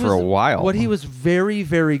culture for a while. What he was very,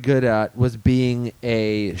 very good at was being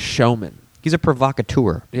a showman. He's a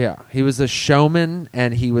provocateur. Yeah, he was a showman,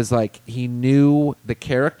 and he was like... He knew the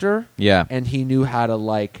character. Yeah. And he knew how to,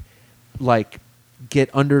 like get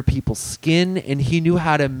under people's skin, and he knew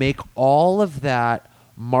how to make all of that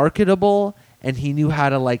marketable, and he knew how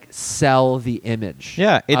to sell the image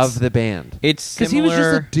of the band. It's because he was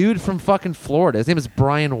just a dude from fucking Florida. His name is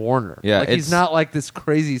Brian Warner. Yeah, he's not like this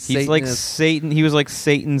crazy Satanist. He's like Satan. He was like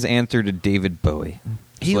Satan's answer to David Bowie.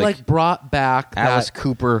 He brought back Alice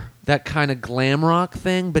Cooper, that kind of glam rock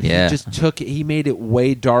thing, but he just took it. He made it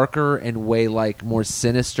way darker and way more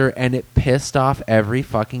sinister, and it pissed off every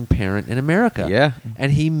fucking parent in America. Yeah,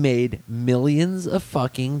 and he made millions of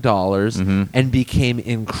fucking dollars and became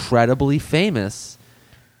incredibly famous.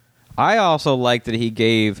 I also like that he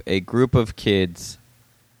gave a group of kids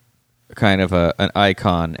kind of an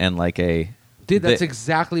icon and dude. That's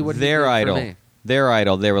exactly what their he did idol. For me. Their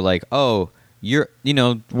idol. They were like, oh. You're,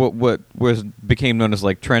 what became known as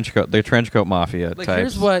the trench coat mafia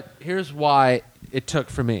types. Here's why it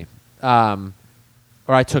took for me, or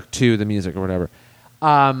I took to the music or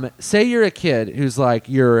whatever. Say you're a kid who's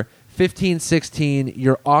you're 15, 16,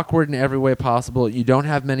 you're awkward in every way possible, you don't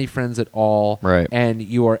have many friends at all, right? And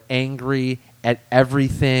you are angry at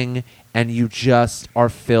everything, and you just are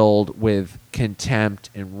filled with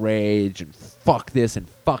contempt and rage and fuck this and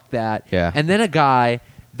fuck that. Yeah. And then a guy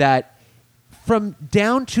that from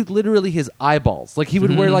down to literally his eyeballs. He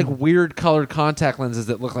would wear weird colored contact lenses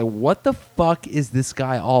that look like, what the fuck is this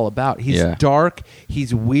guy all about? He's dark,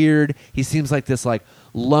 he's weird, he seems like this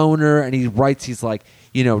loner, and he writes these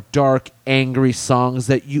dark, angry songs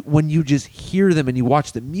that when you just hear them and you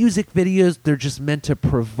watch the music videos, they're just meant to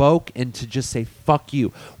provoke and to just say fuck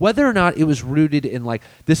you. Whether or not it was rooted in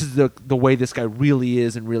this is the way this guy really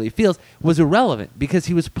is and really feels was irrelevant, because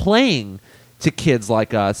he was playing to kids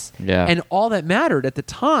like us. Yeah. And all that mattered at the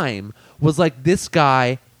time was this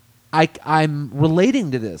guy, I'm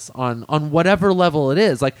relating to this on whatever level it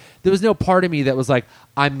is. There was no part of me that was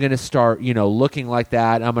I'm going to start, looking like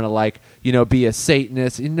that. I'm going to be a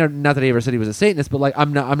Satanist. Not that he ever said he was a Satanist, but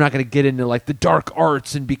I'm not going to get into the dark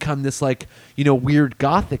arts and become this weird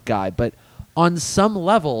gothic guy. But on some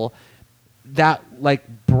level, that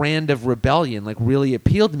brand of rebellion really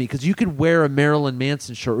appealed to me, because you could wear a Marilyn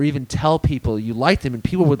Manson shirt or even tell people you liked him, and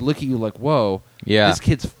people would look at you whoa, this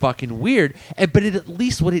kid's fucking weird. But at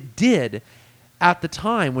least what it did, at the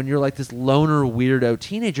time, when you're like this loner weirdo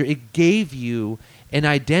teenager, it gave you an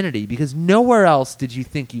identity because nowhere else did you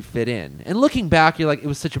think you fit in. And looking back, you're like, it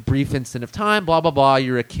was such a brief instant of time, blah, blah, blah.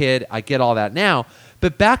 You're a kid. I get all that now.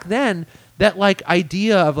 But back then, that like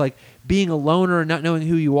idea of like being a loner, not knowing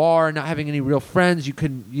who you are, not having any real friends, you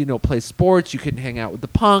couldn't, play sports, you couldn't hang out with the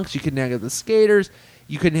punks, you couldn't hang out with the skaters,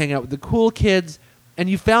 you couldn't hang out with the cool kids. And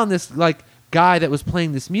you found this like guy that was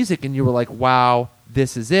playing this music and you were like, wow,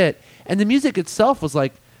 this is it. And the music itself was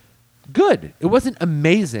like good. It wasn't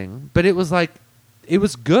amazing, but it was like, it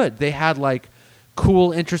was good. They had like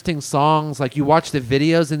cool, interesting songs. Like you watch the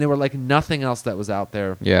videos and there were like nothing else that was out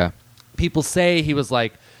there. Yeah. People say he was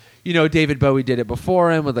like, David Bowie did it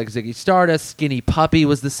before him with like Ziggy Stardust. Skinny Puppy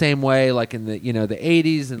was the same way, like in the, the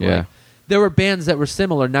 80s. And like there were bands that were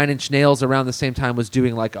similar. Nine Inch Nails around the same time was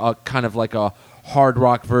doing like a kind of like a hard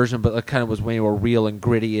rock version, but it kind of was way more real and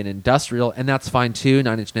gritty and industrial. And that's fine too.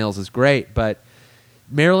 Nine Inch Nails is great. But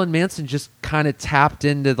Marilyn Manson just kind of tapped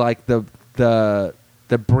into like the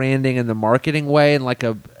branding and the marketing way in like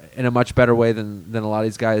in a much better way than a lot of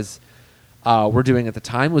these guys were doing at the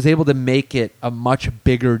time, was able to make it a much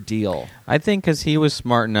bigger deal. I think because he was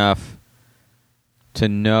smart enough to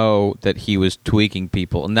know that he was tweaking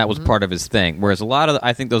people, and that was part of his thing. Whereas a lot of,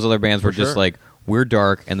 I think those other bands were just like, we're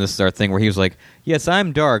dark, and this is our thing, where he was like, yes,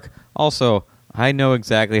 I'm dark. Also, I know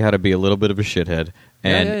exactly how to be a little bit of a shithead.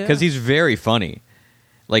 And because he's very funny.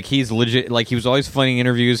 Like, he's legit, like, he was always funny in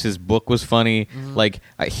interviews. His book was funny. Like,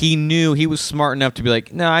 he knew, he was smart enough to be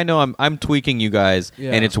like, no, I know I'm tweaking you guys,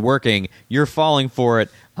 and it's working. You're falling for it.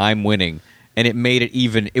 I'm winning. And it made it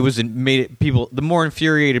even, people, the more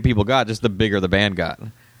infuriated people got, just the bigger the band got.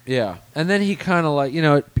 Yeah. And then he kind of like,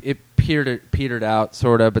 it petered out,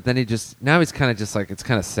 sort of, but then now he's kind of just like, it's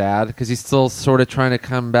kind of sad, because he's still sort of trying to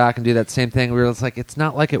come back and do that same thing where it's like, it's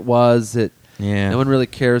not like it was. No one really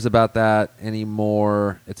cares about that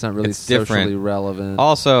anymore. It's not really socially relevant.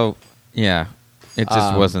 Also, it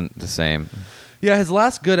just wasn't the same. Yeah, his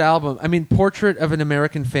last good album, I mean, Portrait of an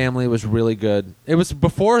American Family was really good. It was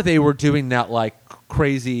before they were doing that like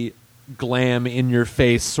crazy glam in your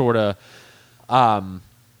face sort of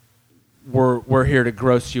we're here to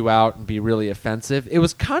gross you out and be really offensive. It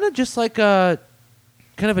was kind of just like a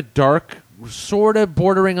dark, sort of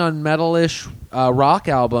bordering on metal-ish rock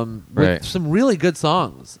album with some really good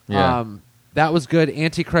songs. Yeah. That was good.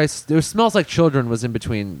 Antichrist, there Smells Like Children was in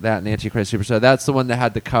between that and Antichrist Superstar. That's the one that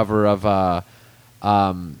had the cover of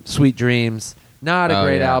Sweet Dreams. Not a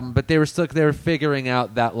great album, but they were figuring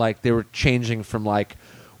out that like they were changing from like,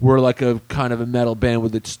 we're like a kind of a metal band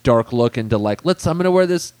with its dark look into like, I'm going to wear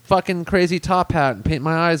this fucking crazy top hat and paint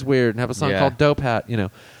my eyes weird and have a song called Dope Hat,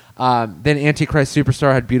 Then Antichrist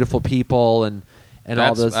Superstar had Beautiful People and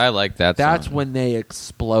all those. I like that song. That's when they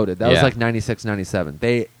exploded. That was like 96, 97.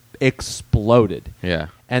 They exploded. Yeah.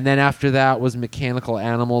 And then after that was Mechanical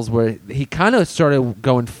Animals, where he kind of started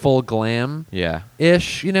going full glam. Yeah.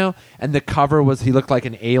 Ish, And the cover was, he looked like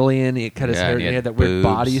an alien. He cut his hair, and he had that weird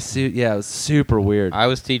bodysuit. Yeah, it was super weird. I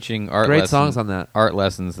was teaching art Great songs on that. Art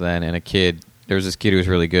lessons then, and there was this kid who was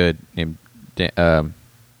really good named, I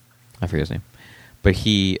forget his name. But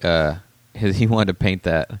he wanted to paint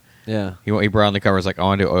that. Yeah. He brought on the cover, was like, I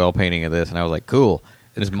want to do oil painting of this. And I was like, cool.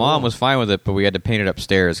 And his mom was fine with it, but we had to paint it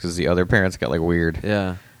upstairs because the other parents got like weird.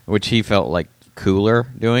 Yeah. Which he felt like cooler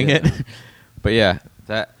doing it. But yeah,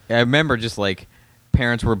 I remember just like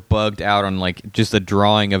parents were bugged out on like just a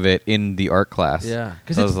drawing of it in the art class. Yeah.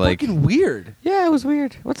 Because it's fucking weird. Yeah, it was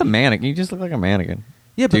weird. What's a mannequin? You just look like a mannequin.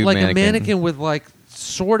 Yeah, but like a mannequin with like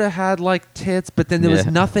sort of had like tits, but then there was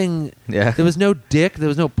nothing. Yeah. There was no dick. There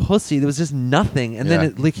was no pussy. There was just nothing. And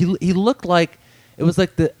then he looked like, it was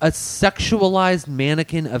like a sexualized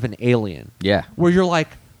mannequin of an alien. Yeah. Where you're like,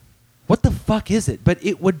 what the fuck is it? But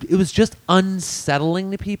it was just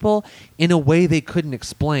unsettling to people in a way they couldn't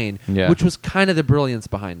explain, which was kind of the brilliance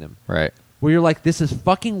behind him. Right. Where you're like, this is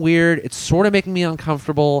fucking weird. It's sort of making me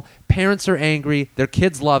uncomfortable. Parents are angry. Their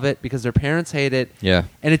kids love it because their parents hate it. Yeah.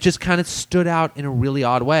 And it just kind of stood out in a really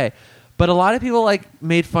odd way. But a lot of people like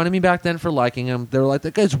made fun of me back then for liking him. They were like,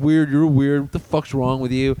 that guy's weird. You're weird. What the fuck's wrong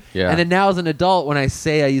with you? Yeah. And then now as an adult, when I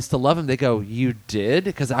say I used to love him, they go, you did?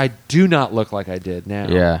 Because I do not look like I did now.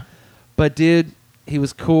 Yeah. But dude, he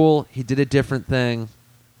was cool. He did a different thing.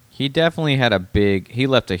 He definitely had he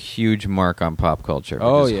left a huge mark on pop culture,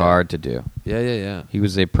 which is hard to do. Yeah. He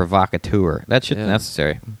was a provocateur. That shit's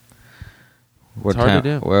necessary. It's hard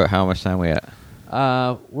to do. How much time we at?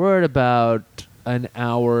 We're at about an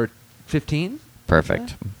hour 15.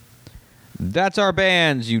 Perfect. That's our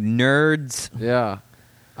bands, you nerds. Yeah.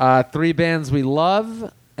 3 bands we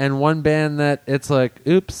love, and 1 band that it's like,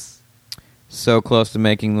 oops. So close to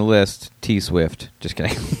making the list. T Swift. Just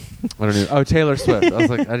kidding. I don't know. Oh, Taylor Swift. I was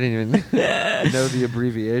like, I didn't even know the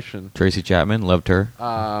abbreviation. Tracy Chapman. Loved her.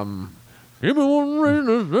 Give me one reason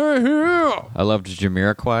to stay here. I loved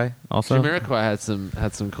Jamiroquai also. Jamiroquai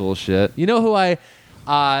had some cool shit. You know who I...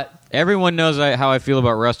 Everyone knows how I feel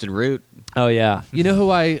about Rusted Root. Oh, yeah. You know who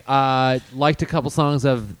I liked a couple songs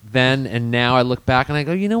of then, and now I look back and I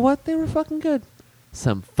go, you know what? They were fucking good.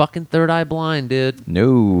 Some fucking Third Eye Blind, dude.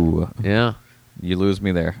 No. Yeah. You lose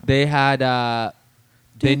me there. They had...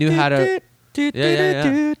 they knew how to...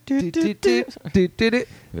 Yeah.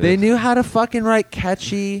 They knew how to fucking write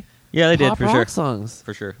catchy they did, pop for rock sure. songs.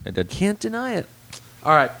 For sure, they did. Can't deny it.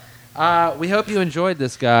 All right. We hope you enjoyed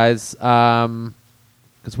this, guys.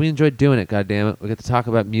 Because we enjoyed doing it, goddammit. We get to talk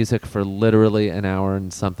about music for literally an hour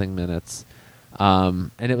and something minutes.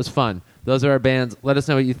 And it was fun. Those are our bands. Let us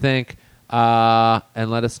know what you think. And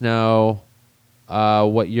let us know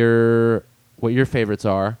what your favorites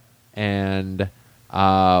are. And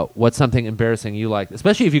what's something embarrassing you liked.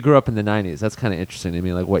 Especially if you grew up in the 90s. That's kind of interesting to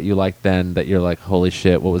me. Like what you liked then that you're like, holy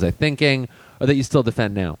shit, what was I thinking? Or that you still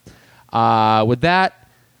defend now. With that,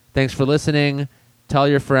 thanks for listening. Tell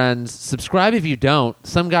your friends. Subscribe if you don't.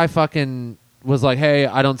 Some guy fucking was like, hey,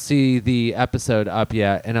 I don't see the episode up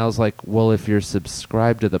yet. And I was like, well, if you're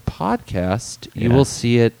subscribed to the podcast, you will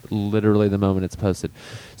see it literally the moment it's posted.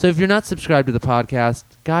 So if you're not subscribed to the podcast,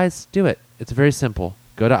 guys, do it. It's very simple.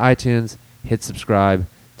 Go to iTunes, hit subscribe,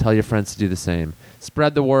 tell your friends to do the same.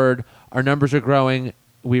 Spread the word. Our numbers are growing.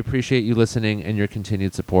 We appreciate you listening and your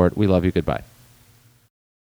continued support. We love you. Goodbye.